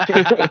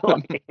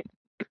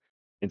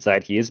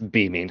 Inside, he is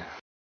beaming.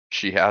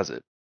 She has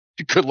it.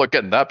 Good luck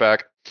getting that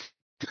back.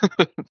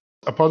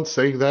 Upon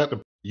saying that,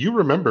 you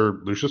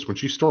remember, Lucius, when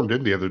she stormed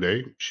in the other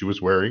day, she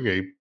was wearing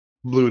a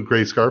blue and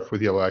gray scarf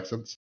with yellow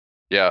accents.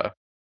 Yeah.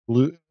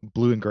 Blue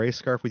and gray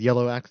scarf with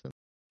yellow accents.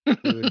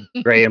 Blue and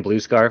Gray and blue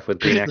scarf with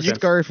green accents.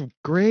 scarf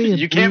gray and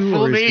You blue, can't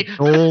fool or is me. it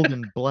gold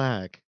and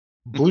black.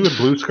 Blue and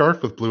blue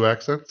scarf with blue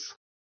accents.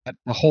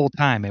 The whole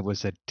time it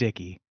was a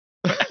dickie.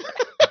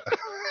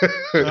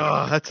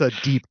 Oh, that's a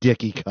deep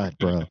dicky cut,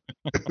 bro.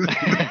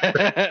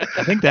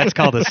 I think that's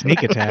called a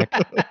sneak attack.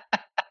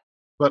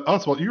 But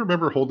Oswald, you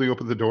remember holding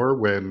open the door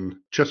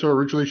when Chesso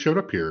originally showed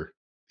up here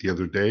the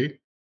other day,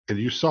 and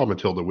you saw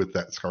Matilda with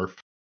that scarf,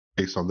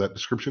 based on that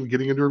description,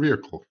 getting into her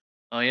vehicle.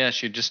 Oh yeah,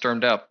 she just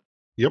stormed out.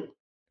 Yep.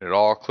 It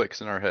all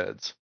clicks in our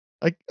heads.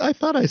 I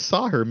thought I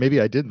saw her.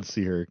 Maybe I didn't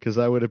see her because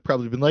I would have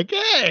probably been like,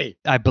 "Hey!"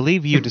 I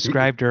believe you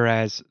described her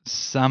as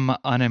some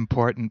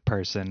unimportant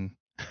person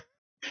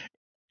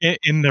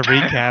in the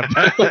recap.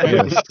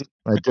 Yes,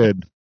 I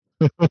did.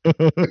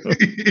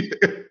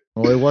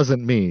 Well, it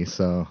wasn't me,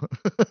 so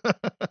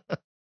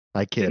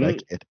I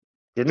kid.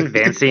 Didn't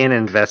Vancian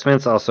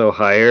Investments also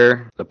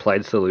hire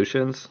Applied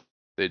Solutions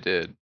They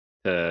did.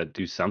 to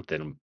do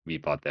something? We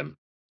bought them.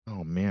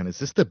 Oh man, is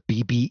this the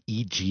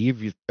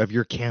BBEG of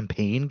your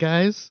campaign,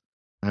 guys?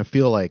 I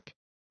feel like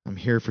I'm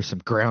here for some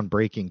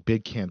groundbreaking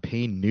big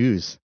campaign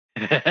news.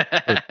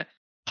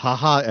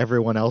 Haha,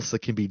 everyone else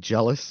that can be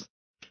jealous.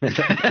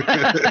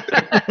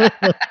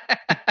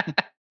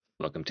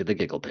 Welcome to the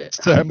Giggle Pit.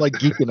 So I'm like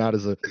geeking out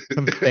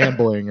I'm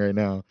fanboying right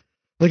now.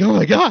 Like, oh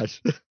my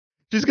gosh,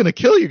 she's gonna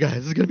kill you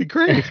guys. It's gonna be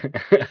great.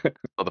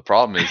 Well, the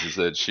problem is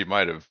that she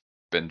might have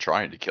been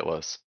trying to kill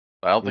us.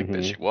 I don't think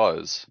that she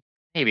was.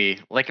 Maybe.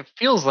 Like it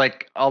feels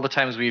like all the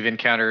times we've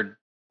encountered,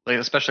 like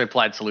especially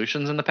Applied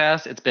Solutions in the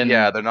past, it's been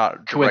Yeah, they're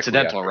not directly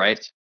coincidental, after right?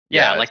 us.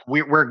 Yeah, Yeah, like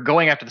we're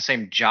going after the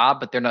same job,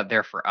 but they're not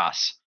there for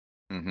us.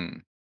 Mm-hmm.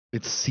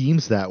 It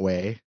seems that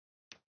way.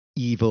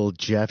 Evil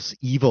Jeff's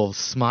evil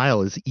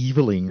smile is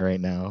eviling right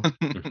now.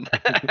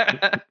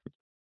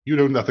 You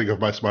know nothing of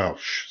my smile.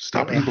 Shh,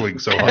 stop eviling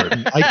so hard.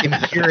 I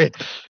can hear it.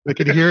 I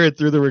can hear it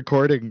through the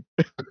recording.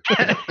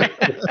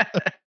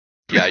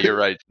 Yeah, you're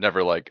right.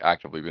 Never like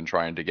actively been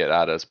trying to get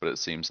at us, but it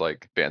seems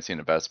like Vancian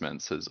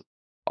Investments has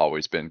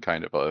always been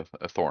kind of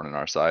a thorn in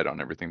our side on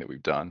everything that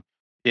we've done.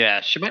 Yeah,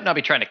 she might not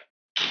be trying to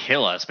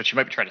kill us, but she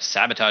might be trying to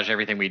sabotage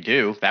everything we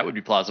do. That would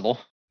be plausible.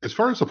 As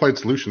far as Applied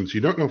Solutions,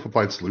 you don't know if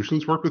Applied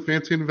Solutions work with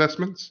Vancian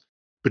Investments,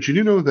 but you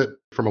do know that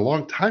from a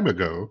long time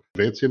ago,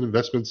 Vancian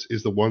Investments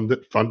is the one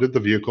that funded the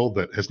vehicle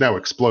that has now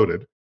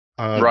exploded,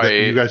 that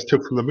Right. you guys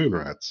took from the Moon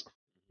Rats.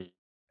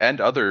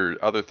 And other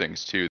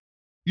things too.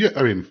 Yeah,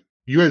 I mean,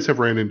 you guys have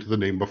ran into the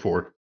name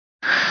before.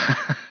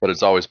 But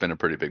it's always been a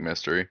pretty big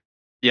mystery.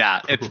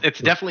 Yeah,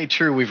 it's definitely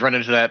true. We've run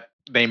into that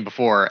name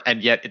before,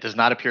 and yet it does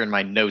not appear in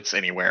my notes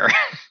anywhere.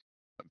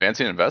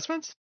 Vancian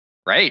Investments?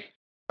 Right?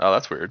 Oh,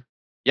 that's weird.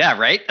 Yeah,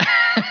 right?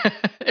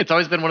 It's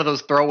always been one of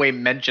those throwaway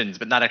mentions,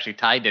 but not actually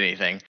tied to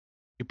anything.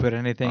 You put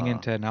anything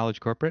into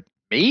Knowledge Corporate?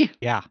 Me?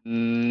 Yeah.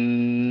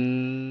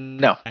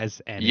 No. As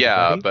anybody?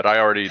 Yeah, but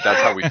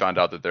that's how we found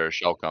out that they're a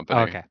shell company.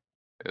 Okay.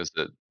 is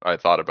that I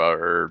thought about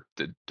or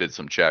did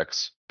some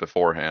checks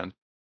beforehand.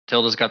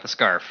 Tilda's got the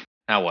scarf.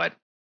 Now what?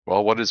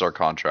 Well, what is our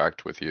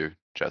contract with you,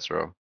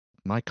 Jethro?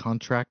 My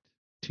contract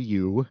to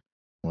you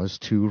was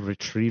to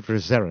retrieve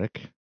Rezeric,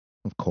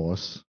 of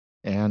course,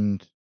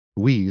 and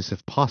Wheeze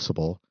if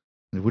possible.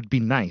 It would be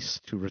nice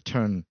to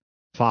return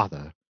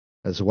Father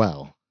as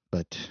well,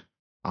 but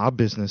our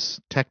business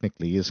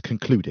technically is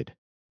concluded.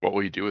 What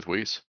will you do with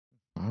Whis?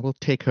 I will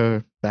take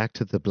her back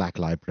to the Black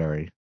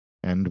Library,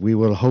 and we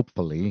will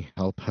hopefully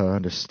help her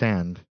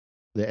understand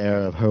the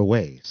error of her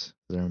ways.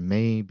 There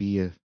may be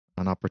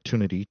an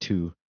opportunity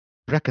to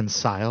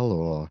reconcile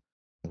or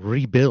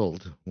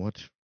rebuild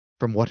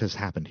from what has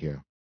happened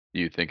here. Do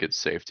you think it's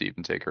safe to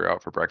even take her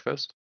out for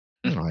breakfast?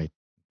 I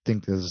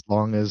think as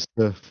long as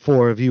the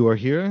four of you are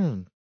here,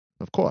 and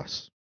of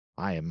course,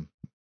 I am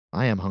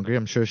hungry.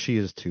 I'm sure she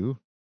is too.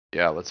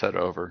 Yeah, let's head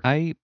over.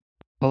 I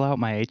pull out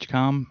my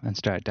HCOM and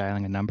start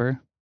dialing a number.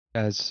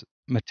 Does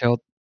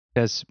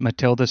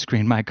Matilda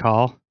screen my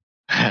call?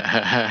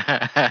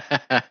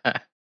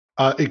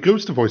 It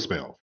goes to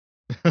voicemail,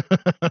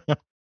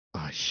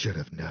 I should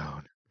have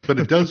known. but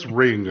it does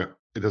ring.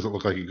 It doesn't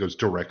look like it goes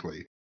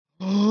directly.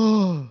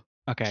 Oh,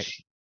 Okay.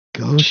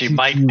 She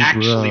might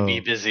actually be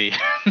busy.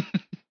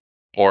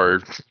 Or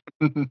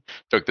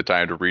took the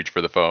time to reach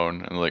for the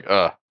phone and like,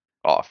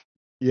 off.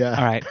 Yeah.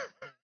 All right.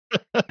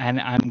 And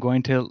I'm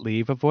going to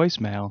leave a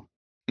voicemail.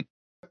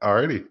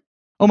 Alrighty.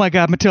 Oh my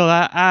God,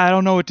 Matilda, I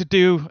don't know what to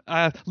do.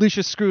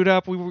 Lucius screwed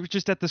up. We were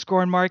just at the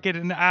scoring market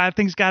and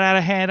things got out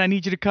of hand. I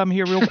need you to come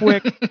here real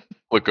quick.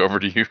 Look over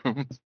to you.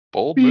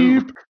 Bold Beep.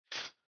 move.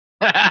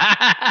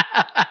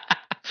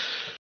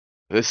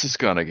 This is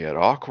gonna get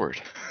awkward.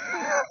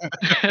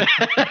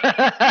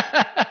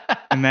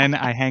 And then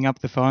I hang up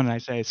the phone and I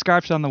say,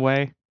 Scarf's on the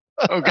way.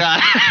 Oh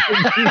God.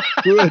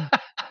 Do a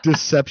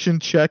deception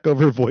check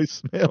over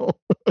voicemail.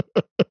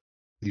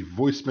 The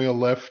voicemail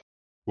left.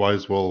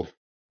 Wise will.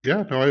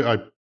 Yeah, no,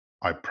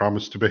 I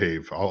promise to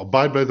behave. I'll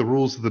abide by the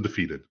rules of the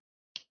defeated.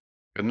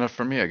 Good enough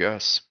for me, I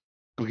guess.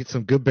 Go get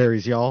some good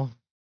berries, y'all.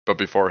 But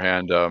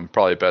beforehand,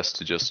 probably best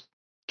to just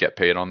get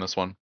paid on this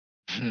one.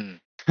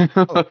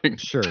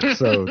 Sure.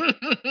 So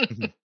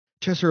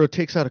Chesero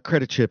takes out a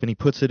credit chip and he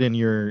puts it in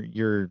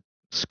your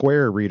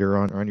Square reader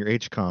on your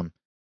HCOM,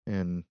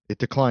 and it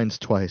declines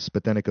twice,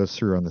 but then it goes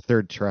through on the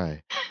third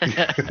try.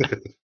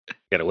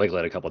 Gotta wiggle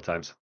it a couple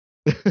times.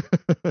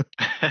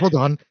 Hold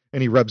on,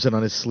 and he rubs it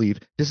on his sleeve.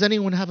 Does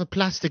anyone have a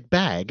plastic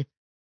bag?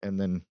 And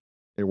then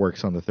it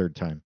works on the third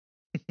time.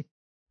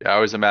 Yeah, I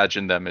always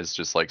imagined them as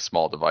just like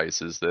small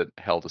devices that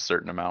held a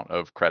certain amount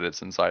of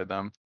credits inside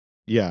them.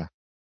 Yeah,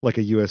 like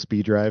a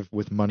USB drive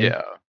with money.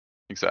 Yeah,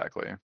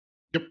 exactly.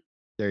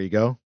 There you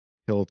go.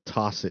 He'll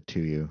toss it to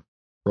you.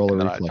 Roll a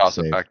And then I reflex toss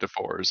save. it back to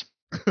fours.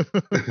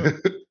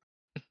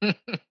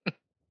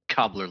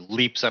 Cobbler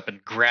leaps up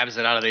and grabs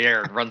it out of the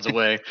air and runs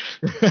away.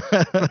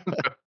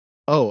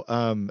 Oh,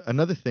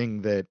 another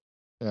thing that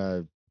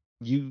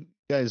you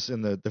guys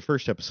in the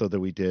first episode that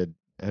we did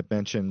had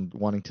mentioned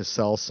wanting to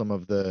sell some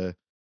of the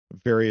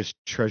various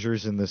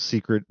treasures in the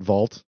secret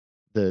vault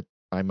that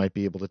I might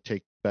be able to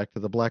take back to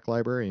the Black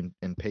Library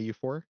and pay you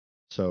for.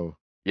 So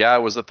Yeah,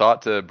 it was a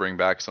thought to bring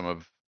back some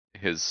of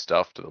his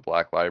stuff to the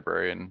Black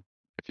Library, and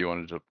if you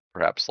wanted to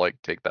perhaps like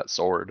take that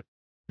sword.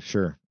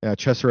 sure.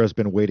 Chesero has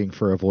been waiting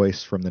for a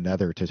voice from the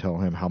Nether to tell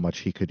him how much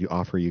he could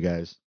offer you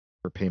guys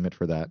for payment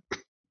for that.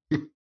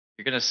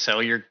 You're gonna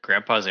sell your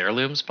grandpa's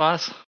heirlooms,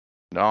 boss?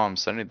 No, I'm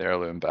sending the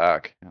heirloom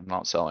back. I'm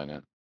not selling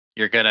it.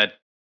 You're gonna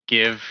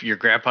give your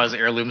grandpa's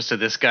heirlooms to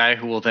this guy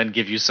who will then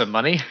give you some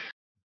money?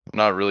 I'm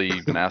not really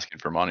even asking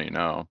for money,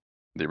 no.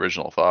 The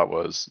original thought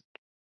was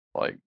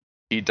like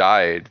he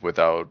died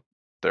without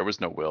there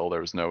was no will,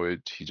 there was no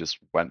he just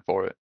went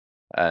for it.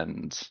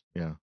 And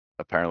Yeah.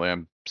 apparently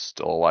I'm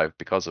still alive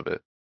because of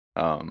it.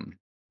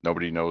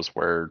 Nobody knows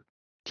where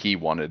he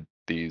wanted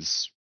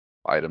these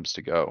items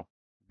to go.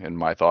 In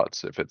my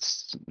thoughts, if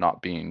it's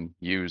not being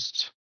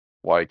used,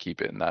 why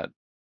keep it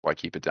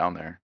down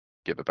there?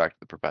 Give it back to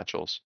the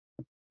perpetuals.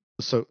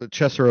 So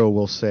Chesero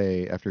will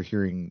say, after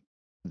hearing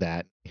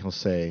that, he'll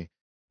say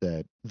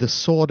that the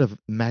sword of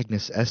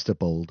Magnus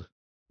Esterbald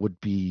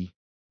would be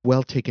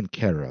well taken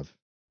care of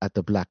at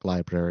the Black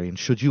Library, and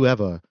should you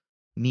ever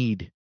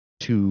need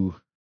to,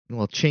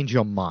 well, change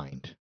your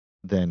mind,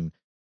 then,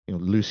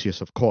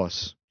 Lucius, of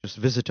course, just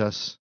visit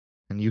us,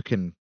 and you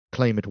can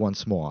claim it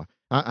once more.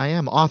 I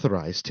am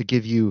authorized to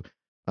give you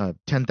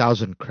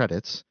 10,000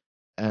 credits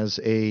as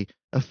a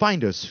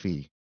finder's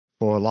fee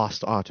for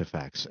lost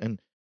artifacts, and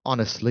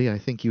honestly, I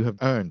think you have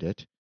earned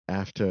it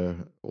after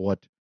what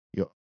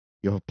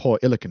your poor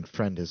Illican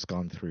friend has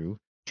gone through,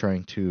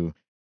 trying to,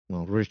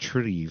 well,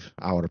 retrieve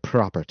our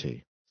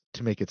property,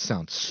 to make it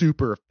sound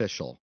super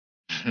official.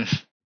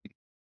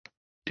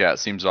 Yeah, it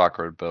seems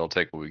awkward, but I'll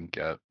take what we can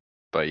get.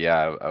 But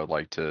yeah, I would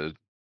like to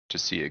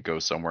see it go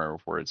somewhere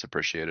where it's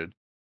appreciated.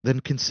 Then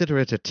consider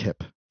it a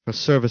tip for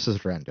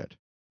services rendered,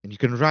 and you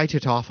can write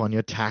it off on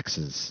your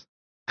taxes.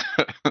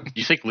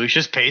 You think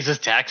Lucius pays his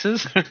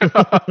taxes?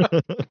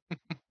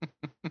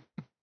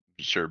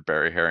 Sure,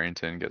 Barry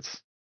Harrington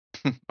gets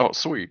Oh,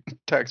 sweet.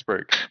 Tax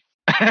break.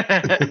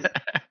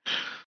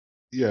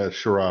 Yeah,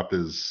 Sharop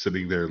is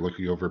sitting there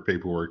looking over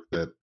paperwork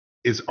that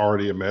is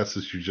already a mess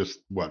as you just,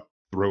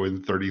 throw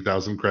in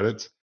 30,000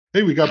 credits.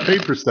 Hey, we got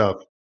paid for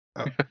stuff.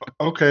 Uh,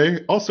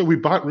 okay. Also, we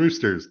bought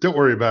roosters. Don't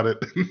worry about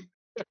it.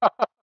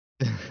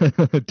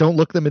 Don't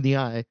look them in the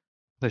eye.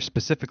 They're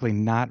specifically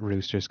not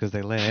roosters because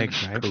they lay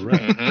eggs, right?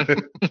 Correct.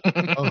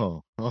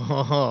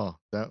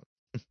 That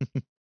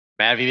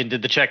Mav even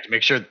did the check to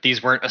make sure that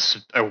these weren't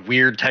a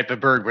weird type of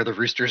bird where the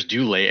roosters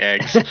do lay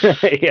eggs.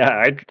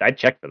 Yeah, I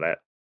checked for that.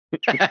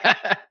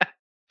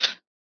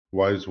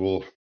 Wise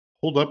will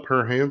hold up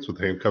her hands with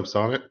handcuffs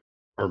on it,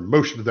 or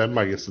motion to them,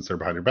 I guess, since they're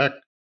behind her back.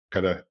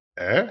 Kind of,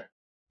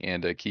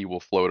 And a key will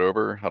float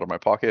over out of my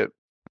pocket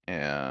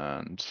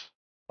and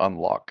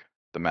unlock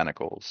the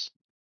manacles.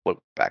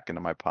 Float back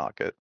into my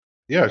pocket.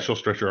 Yeah, she'll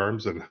stretch her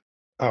arms and,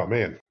 oh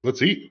man,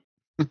 let's eat.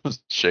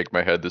 Shake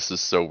my head. This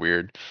is so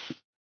weird.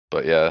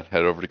 But yeah,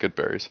 head over to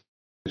Goodberries.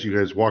 As you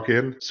guys walk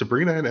in,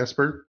 Sabrina and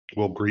Esper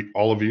will greet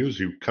all of you as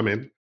you come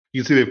in.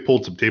 You can see they've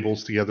pulled some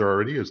tables together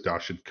already, as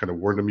Dosh had kind of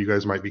warned them you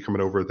guys might be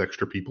coming over with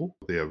extra people.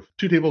 They have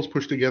 2 tables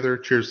pushed together,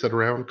 chairs set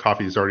around,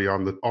 coffee is already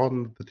on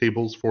the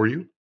tables for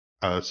you.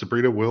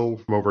 Sabrina will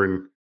come over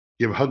and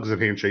give hugs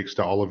and handshakes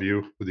to all of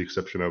you, with the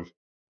exception of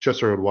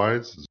Chester and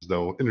Wise, as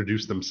they'll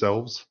introduce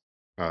themselves.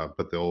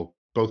 But they'll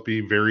both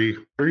be very,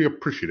 very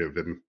appreciative,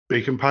 and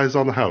bacon pies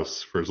on the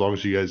house for as long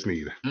as you guys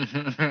need.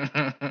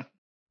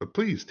 But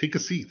please take a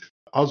seat.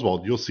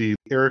 Oswald, you'll see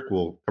Eric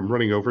will come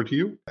running over to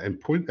you and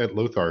point at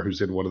Lothar,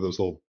 who's in one of those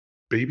little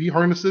baby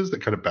harnesses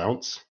that kind of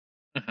bounce.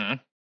 Mhm.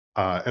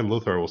 And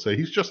Lothar will say,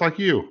 "He's just like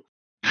you."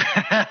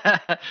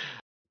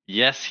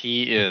 Yes,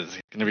 he is.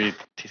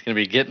 He's gonna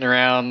be getting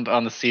around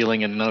on the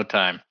ceiling in no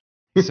time.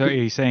 So are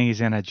you saying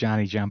he's in a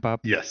Johnny jump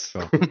up? Yes.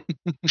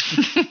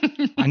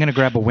 I'm gonna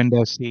grab a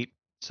window seat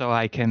so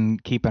I can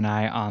keep an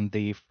eye on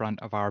the front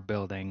of our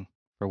building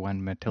for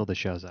when Matilda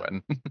shows up.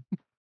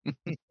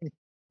 When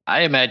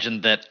I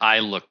imagine that I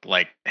look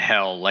like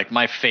hell. Like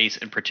my face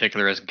in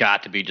particular has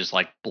got to be just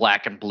like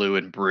black and blue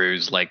and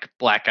bruised, like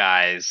black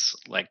eyes,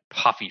 like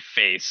puffy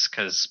face,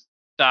 because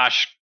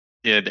Dosh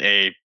did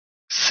a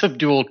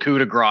subdual coup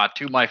de grace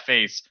to my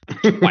face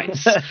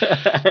twice.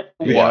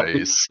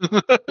 Wise.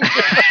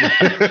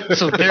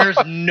 So there's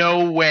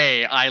no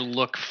way I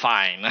look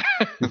fine.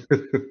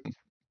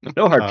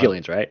 No hard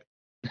feelings, right?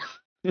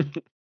 But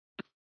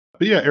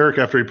yeah, Eric,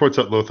 after he points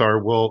out Lothar,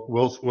 will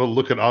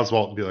look at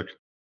Oswald and be like,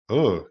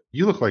 "Oh,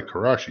 you look like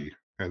Karashi,"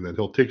 and then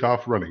he'll take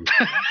off running.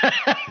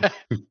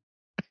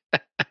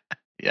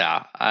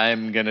 Yeah,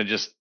 I'm gonna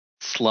just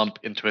slump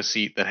into a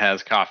seat that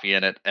has coffee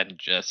in it and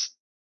just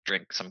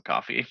drink some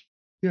coffee.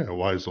 Yeah,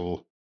 Wise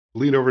will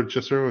lean over to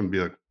Cicero and be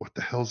like, "What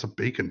the hell's a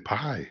bacon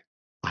pie?"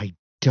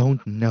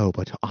 don't know,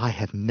 but I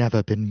have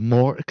never been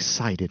more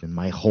excited in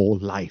my whole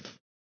life.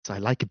 I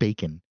like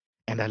bacon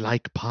and I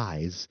like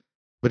pies,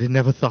 but I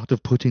never thought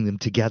of putting them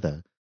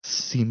together.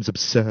 Seems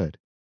absurd.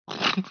 So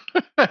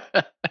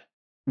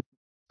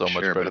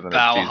much Sure, better but than a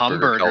Bao cheeseburger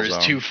hamburger is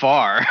calzone. too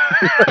far.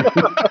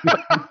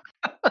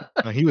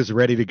 He was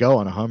ready to go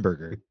on a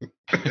hamburger.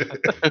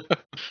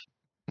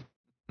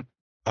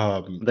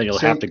 Then you'll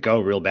have to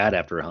go real bad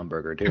after a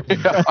hamburger too.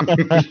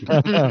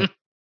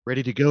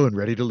 Ready to go and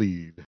ready to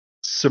leave.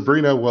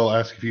 Sabrina will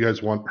ask if you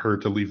guys want her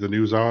to leave the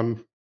news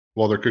on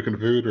while they're cooking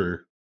food,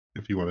 or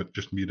if you want it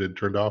just muted,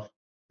 turned off.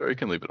 Or you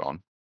can leave it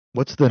on.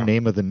 What's the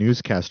name of the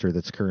newscaster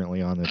that's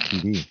currently on the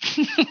TV?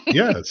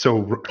 Yeah.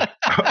 So,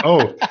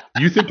 oh,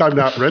 you think I'm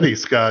not ready,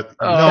 Scott?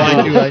 No,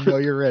 I do. I know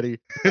you're ready.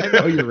 I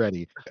know you're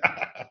ready.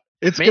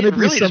 It's going to be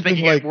really just something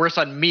making like it worse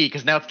on me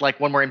because now it's like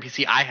one more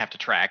NPC I have to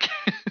track.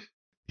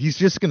 he's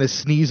just going to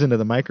sneeze into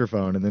the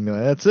microphone and then be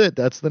like, that's it.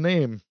 That's the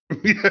name.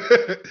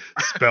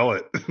 Spell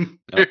it.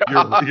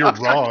 You're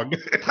wrong.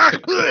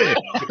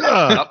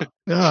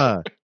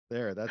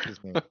 There, that's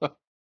his name.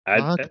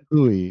 I-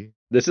 Hooey.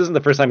 This isn't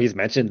the first time he's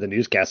mentioned the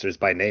newscasters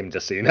by name,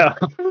 just so you know.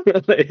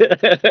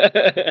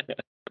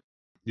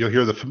 You'll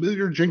hear the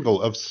familiar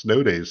jingle of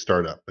Snow Days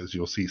start up as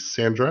you'll see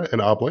Sandra and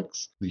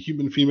Obelix, the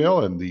human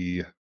female, and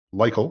the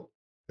Lycal,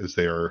 as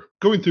they are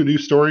going through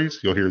news stories.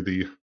 You'll hear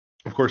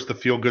of course, the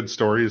feel-good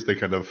stories. They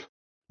kind of,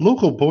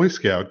 local Boy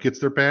Scout gets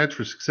their badge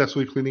for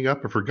successfully cleaning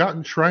up a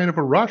forgotten shrine of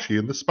Arashi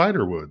in the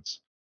Spider Woods.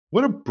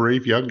 What a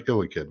brave young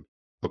Illican.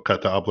 They'll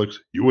cut to Obelix.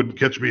 You wouldn't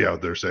catch me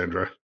out there,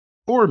 Sandra.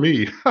 Or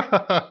me.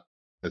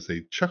 As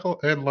they chuckle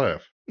and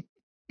laugh.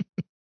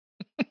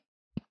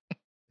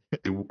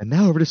 And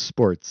now over to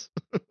sports.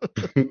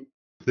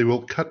 They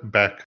will cut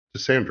back to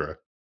Sandra.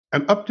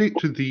 An update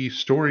to the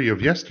story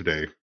of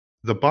yesterday.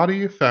 The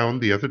body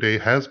found the other day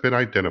has been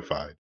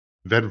identified.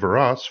 Ved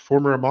Varas,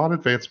 former Amon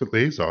Advancement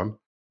Liaison,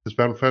 has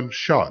been found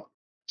shot.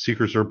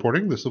 Seekers are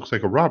reporting this looks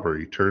like a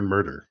robbery turned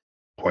murder.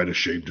 Quite a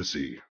shame to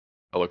see.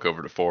 I look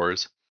over to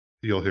Fours.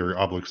 You'll hear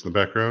Obelix in the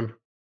background.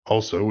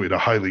 Also, in a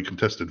highly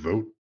contested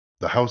vote,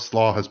 the House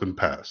law has been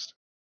passed.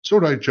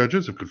 Sordai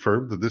judges have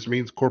confirmed that this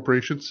means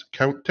corporations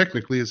count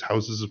technically as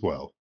houses as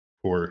well.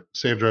 For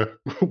Sandra,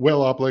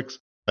 well, Obelix,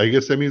 I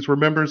guess that means we're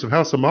members of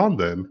House Amon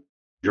then.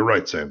 You're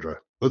right, Sandra.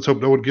 Let's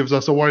hope no one gives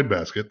us a wine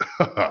basket.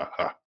 As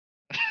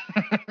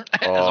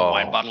a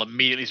wine Oh. bottle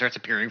immediately starts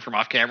appearing from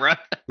off camera.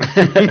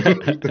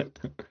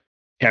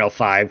 Channel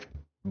 5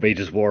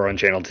 wages war on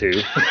Channel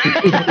 2.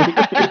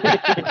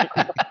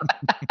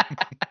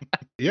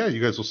 Yeah,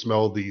 you guys will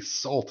smell the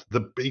salt,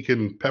 the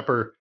bacon,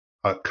 pepper,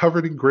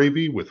 covered in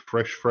gravy with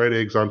fresh fried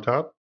eggs on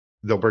top.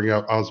 They'll bring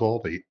out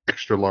Oswald a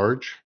extra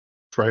large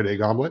fried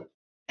egg omelet.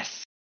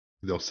 Yes.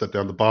 They'll set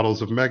down the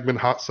bottles of Magman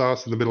hot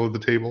sauce in the middle of the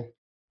table.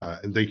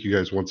 And thank you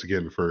guys once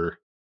again for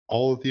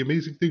all of the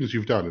amazing things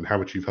you've done and how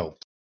much you've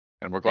helped.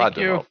 And we're glad Thank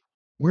to you. help.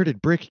 Where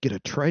did Brick get a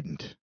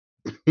trident?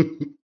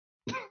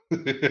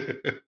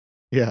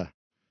 Yeah.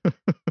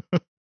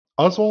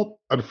 Oswald,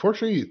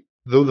 unfortunately,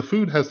 though the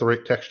food has the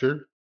right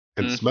texture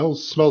and Mm.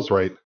 smells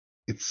right,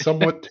 it's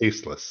somewhat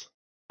tasteless.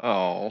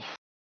 Oh,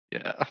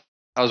 yeah.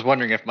 I was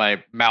wondering if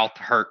my mouth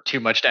hurt too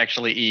much to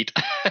actually eat.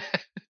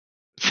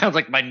 Sounds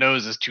like my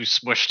nose is too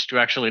smushed to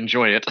actually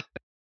enjoy it.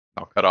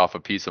 I'll cut off a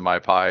piece of my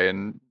pie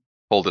and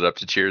hold it up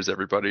to cheers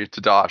everybody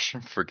to Dosh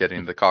for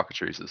getting the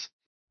cockatrices.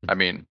 I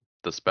mean,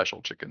 the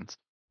special chickens.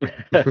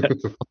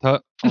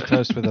 I'll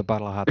toast with a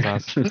bottle of hot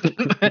sauce.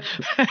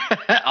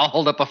 I'll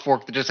hold up a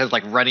fork that just has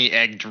like runny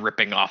egg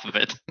dripping off of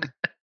it.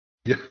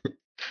 Yeah.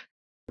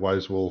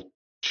 Wise will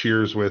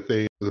cheers with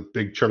a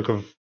big chunk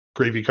of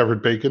gravy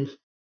covered bacon.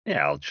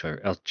 Yeah,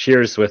 I'll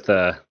cheers with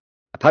I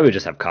probably would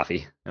just have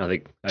coffee. I don't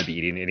think I'd be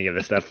eating any of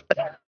this stuff.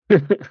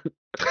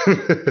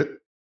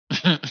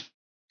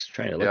 Just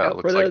trying to look Yeah, it out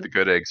looks for like the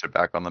good eggs are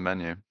back on the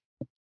menu.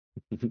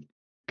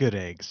 Good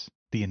eggs.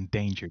 The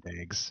endangered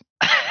eggs.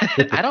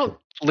 I don't,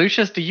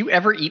 Lucius, do you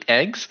ever eat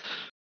eggs?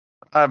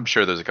 I'm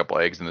sure there's a couple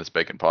eggs in this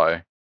bacon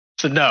pie.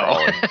 So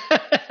no.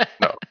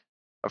 No,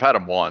 I've had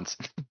them once.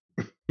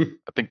 I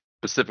think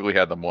specifically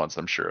had them once.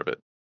 I'm sure of it.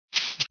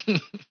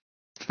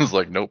 It's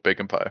like, nope,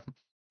 bacon pie.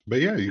 But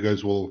yeah, you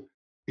guys will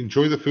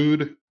enjoy the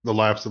food, the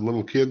laughs of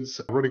little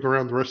kids running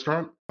around the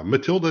restaurant.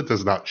 Matilda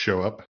does not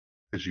show up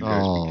as you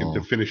guys begin to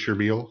Oh. finish your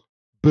meal.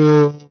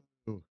 Boo.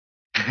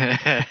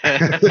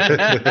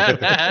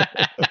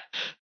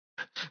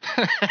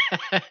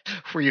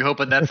 Were you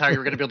hoping that's how you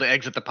were going to be able to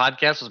exit the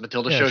podcast? Was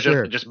Matilda Yeah, shows sure.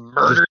 up and just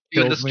murdered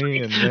you in the Kills me,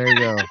 street? and there you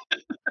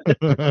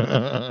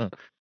go.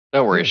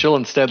 Don't worry, Yeah. she'll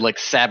instead like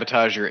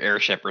sabotage your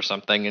airship or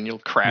something, and you'll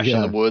crash in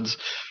Yeah. the woods.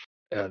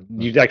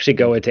 You'd actually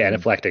go into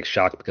anaphylactic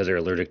shock because you're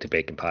allergic to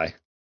bacon pie.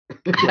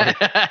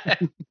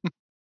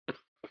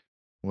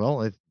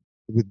 Well,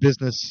 with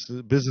business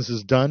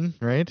is done,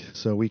 right?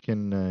 So we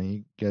can.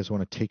 You guys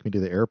want to take me to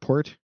the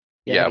airport?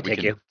 Yeah, we we can can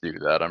take you. do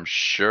that. I'm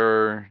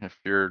sure if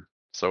you're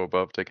so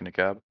above taking a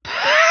cab.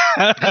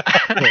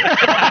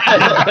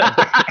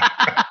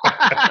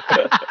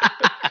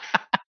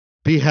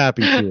 Be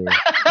happy to.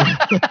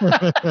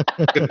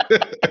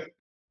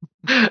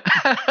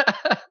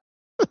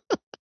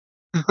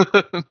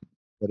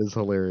 That is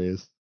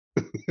hilarious.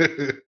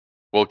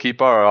 We'll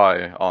keep our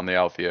eye on the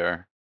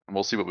Alfier, and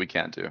we'll see what we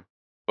can do.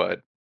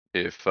 But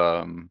if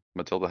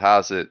Matilda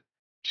has it,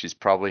 she's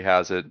probably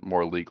has it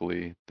more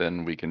legally,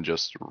 then we can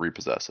just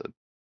repossess it.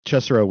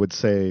 Chesero would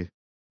say,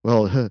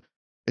 "Well,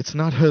 it's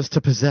not hers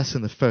to possess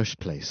in the first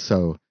place,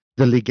 so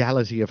the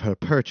legality of her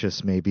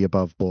purchase may be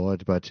above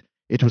board, but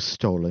it was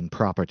stolen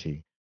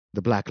property.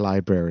 The Black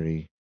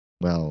Library,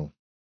 well,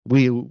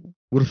 we'll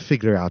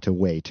figure out a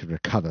way to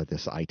recover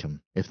this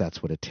item, if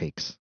that's what it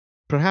takes.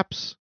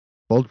 Perhaps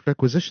bold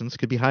requisitions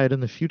could be hired in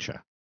the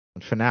future.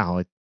 And for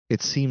now,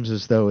 it seems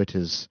as though it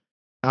is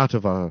out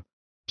of our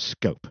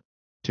scope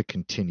to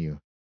continue.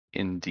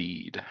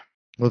 Indeed.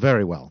 Well,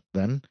 very well.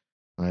 Then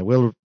I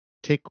will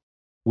take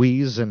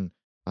Wheeze and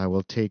I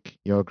will take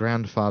your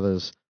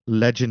grandfather's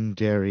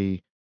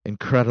legendary,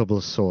 incredible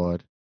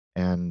sword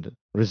and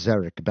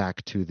Rezeric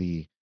back to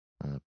the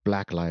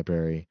Black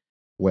Library,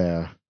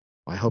 where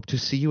I hope to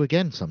see you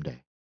again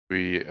someday."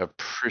 We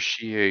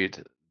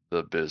appreciate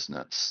the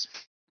business.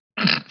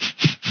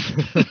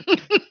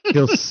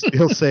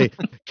 He'll say,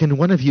 "Can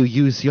one of you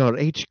use your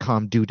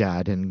HCOM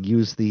doodad and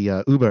use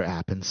the Uber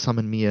app and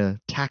summon me a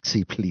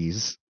taxi,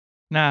 please?"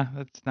 Nah,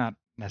 that's not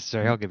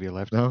necessary. I'll give you a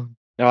lift. No?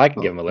 No, I can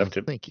Oh, give him a lift.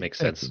 well, It thank you, makes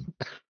thank sense.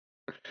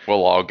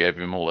 We'll all give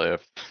him a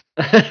lift.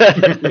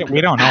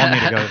 We don't all need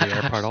to go to the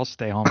airport. I'll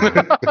stay home. It's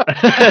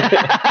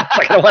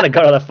like I want to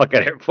go to the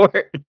fucking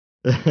airport.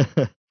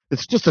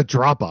 It's just a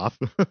drop off.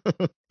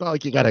 Not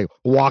like you gotta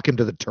walk him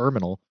to the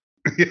terminal.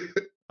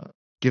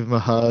 Give him a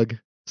hug,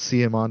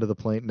 see him onto the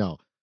plane. No.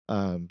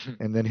 And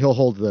then he'll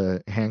hold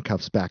the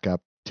handcuffs back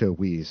up to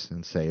Wheeze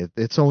and say,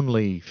 "It's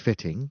only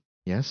fitting,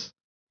 yes?"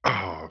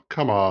 Oh,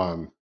 come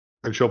on.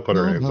 And she'll put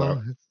her hands out.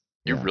 it's-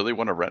 You yeah. really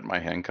want to rent my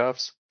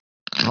handcuffs?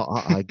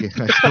 I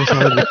suppose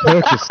I would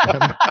purchase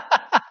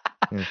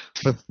them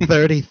for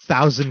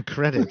 30,000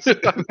 credits.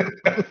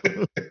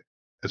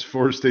 As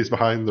Forrest stays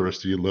behind, the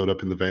rest of you load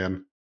up in the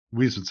van.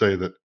 Wheeze would say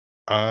that,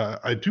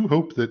 I do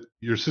hope that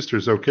your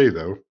sister's okay,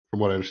 though. From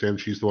what I understand,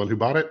 she's the one who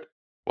bought it.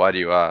 Why do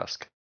you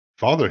ask?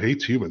 Father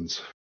hates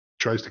humans.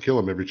 Tries to kill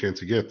him every chance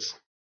he gets.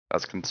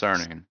 That's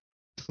concerning.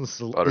 Is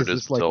But it is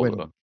this like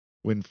Matilda.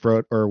 when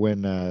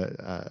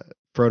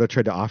Frodo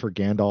tried to offer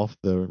Gandalf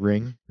the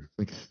ring.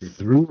 Like,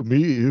 through me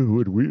you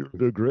would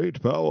wield a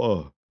great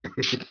power.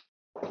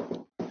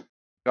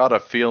 Got a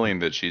feeling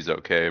that she's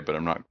okay, but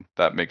I'm not.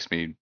 That makes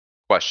me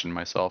question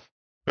myself.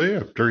 But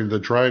yeah, during the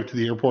drive to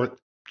the airport,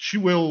 she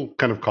will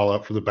kind of call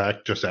out from the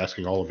back, just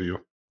asking all of you,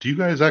 do you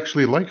guys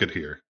actually like it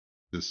here?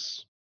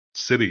 This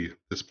city,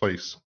 this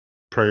place?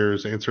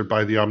 Prayers answered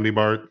by the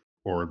Omnimart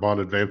or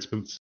Bond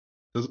advancements?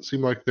 Doesn't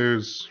seem like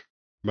there's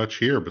much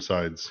here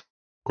besides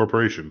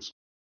corporations.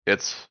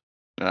 It's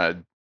let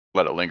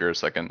it linger a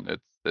second.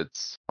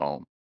 It's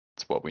home.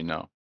 It's what we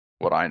know.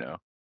 What I know.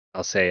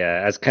 I'll say,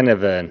 as kind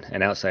of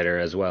an outsider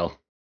as well,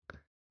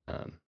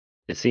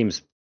 it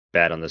seems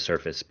bad on the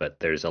surface, but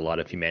there's a lot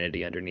of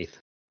humanity underneath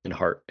and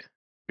heart.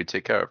 We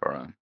take care of our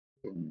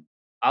own.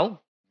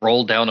 I'll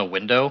roll down a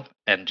window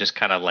and just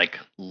kind of like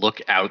look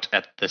out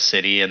at the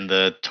city and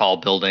the tall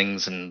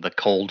buildings and the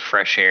cold,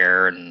 fresh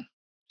air, and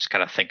just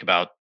kind of think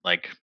about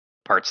like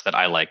parts that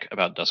I like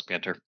about Dusk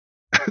Banter.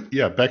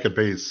 Yeah, back at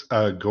base,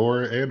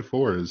 Gore and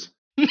Fours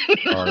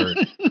are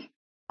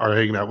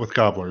hanging out with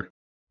Gobbler.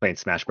 Playing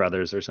Smash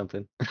Brothers or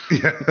something.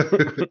 Yeah.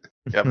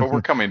 Yeah, but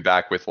we're coming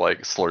back with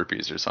like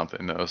Slurpees or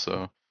something though.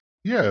 So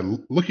Yeah,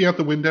 looking out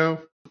the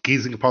window,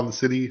 gazing upon the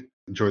city,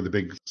 enjoying the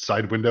big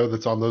side window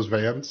that's on those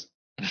vans.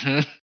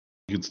 Mhm.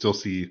 You can still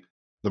see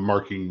the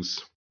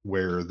markings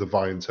where the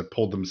vines have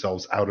pulled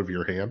themselves out of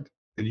your hand.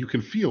 And you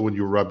can feel when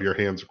you rub your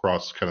hands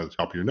across kind of the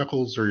top of your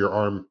knuckles or your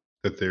arm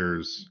that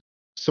there's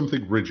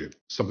something rigid,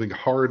 something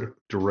hard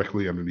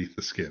directly underneath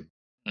the skin.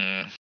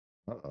 Mm.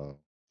 Uh-oh.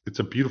 It's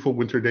a beautiful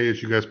winter day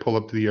as you guys pull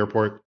up to the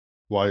airport.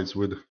 Wise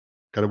would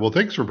kind of, well,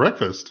 thanks for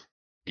breakfast.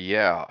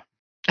 yeah,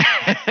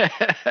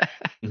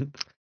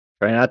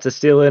 Try not to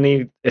steal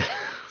any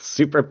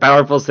super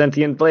powerful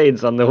sentient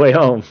blades on the way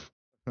home.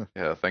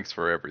 yeah. Thanks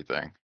for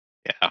everything.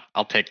 Yeah,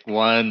 I'll take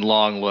one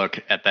long look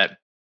at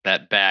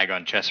that bag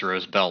on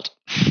Chessero's belt.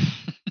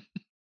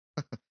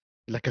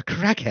 Like a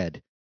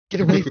crackhead.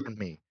 Get away from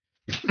me.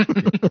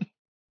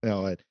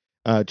 No,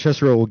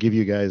 Chesro will give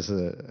you guys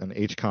an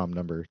HCOM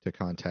number to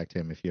contact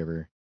him if you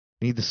ever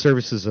need the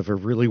services of a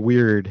really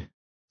weird,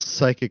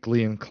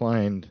 psychically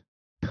inclined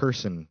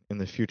person in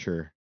the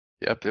future.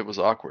 Yep, it was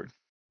awkward.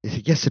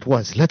 Yes, it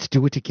was. Let's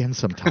do it again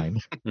sometime.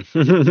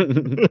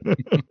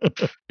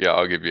 Yeah,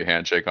 I'll give you a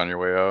handshake on your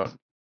way out.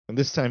 And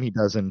this time he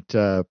doesn't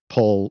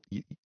pull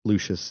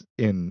Lucius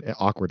in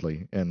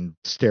awkwardly and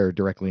stare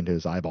directly into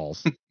his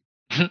eyeballs.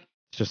 It's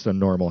just a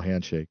normal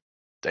handshake.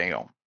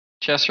 Damn.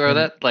 Chessero,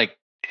 that like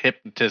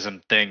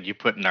hypnotism thing you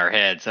put in our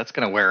heads, that's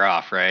gonna wear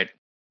off, right?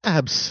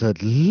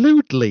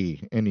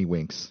 Absolutely. And he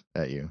winks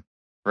at you.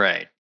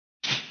 Right.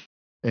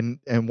 And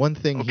one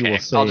thing he Okay, will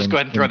say. I'll just go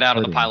ahead and throw that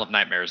on the parting- pile of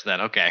nightmares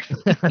then. Okay.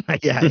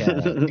 yeah.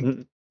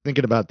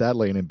 Thinking about that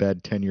laying in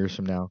bed 10 years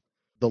from now.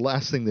 The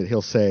last thing that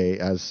he'll say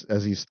as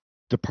he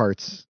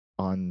departs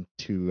on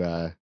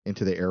to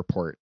into the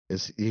airport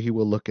is he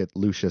will look at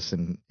Lucius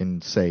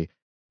and say,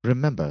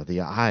 remember,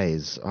 the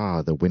eyes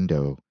are the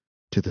window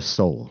to the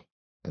soul.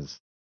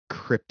 As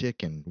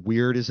cryptic and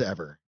weird as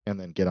ever. And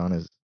then get on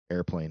his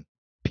airplane.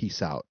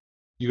 Peace out.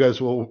 You guys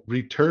will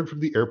return from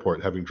the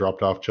airport having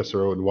dropped off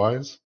Chessero and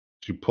Wise.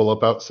 As you pull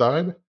up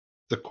outside, it's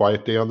a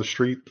quiet day on the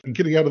street.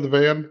 Getting out of the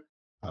van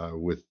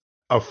with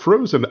a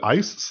frozen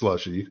ice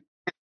slushy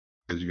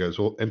as you guys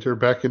will enter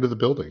back into the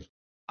building.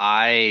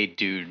 I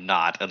do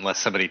not, unless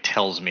somebody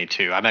tells me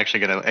to. I'm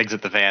actually going to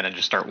exit the van and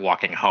just start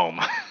walking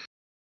home.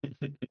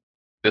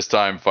 This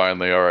time,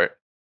 finally, all right.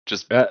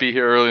 Just be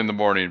here early in the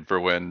morning for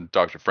when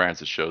Dr.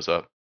 Francis shows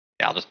up.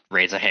 Yeah, I'll just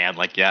raise a hand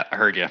like, yeah, I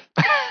heard you.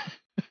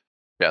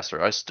 Yeah,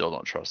 sir, I still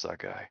don't trust that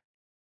guy.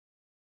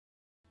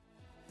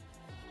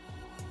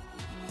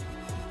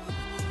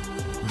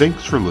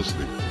 Thanks for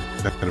listening.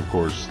 And of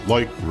course,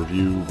 like,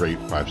 review, rate,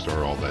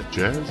 5-star, all that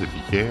jazz if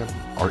you can.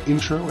 Our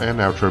intro and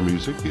outro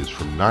music is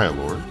from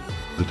Nihilord.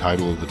 The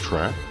title of the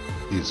track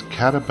is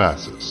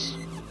Catabasis.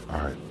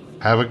 Alright,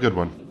 have a good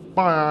one.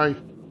 Bye!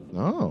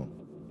 Oh.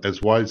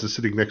 As Wise is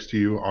sitting next to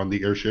you on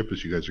the airship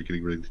as you guys are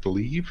getting ready to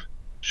leave,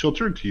 she'll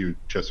turn to you,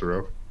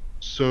 Chessero.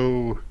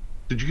 So,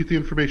 did you get the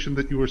information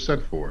that you were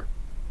sent for?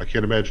 I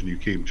can't imagine you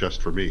came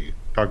just for me.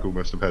 Kagu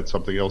must have had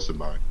something else in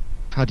mind.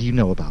 How do you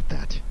know about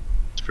that?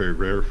 It's very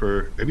rare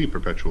for any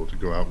perpetual to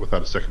go out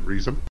without a second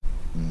reason.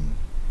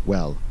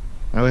 Well,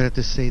 I would have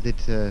to say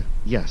that,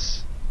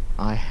 yes,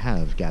 I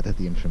have gathered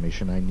the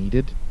information I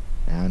needed,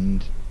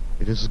 and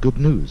it is good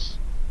news.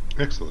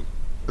 Excellent.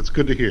 That's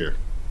good to hear.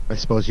 I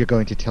suppose you're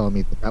going to tell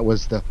me that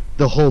was the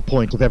whole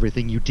point of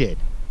everything you did,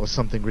 or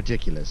something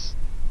ridiculous.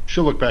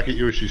 She'll look back at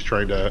you as she's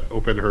trying to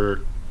open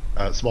her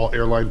small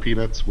airline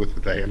peanuts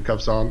with the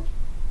handcuffs on.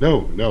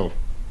 No.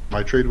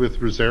 My trade with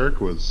Rezeric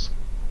was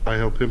I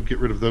help him get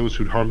rid of those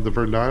who'd harmed the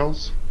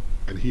Verniles,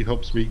 and he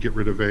helps me get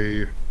rid of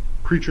a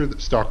creature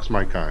that stalks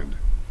my kind.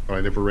 But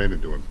I never ran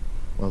into him.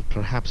 Well,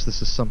 perhaps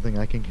this is something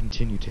I can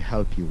continue to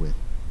help you with,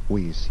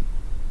 Wheeze.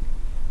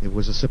 It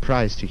was a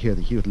surprise to hear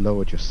that you had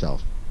lowered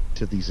yourself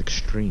to these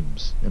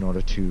extremes in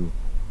order to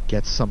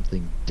get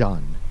something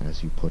done,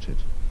 as you put it,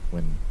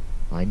 when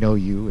I know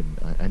you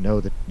and I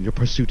know that your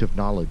pursuit of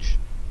knowledge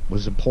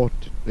was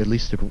important. At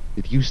least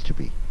it used to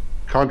be.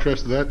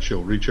 Contrast to that,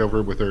 she'll reach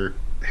over with her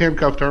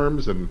handcuffed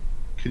arms and,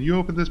 can you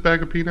open this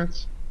bag of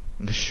peanuts?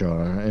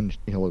 Sure, and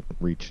he'll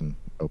reach and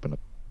open up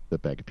the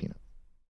bag of peanuts.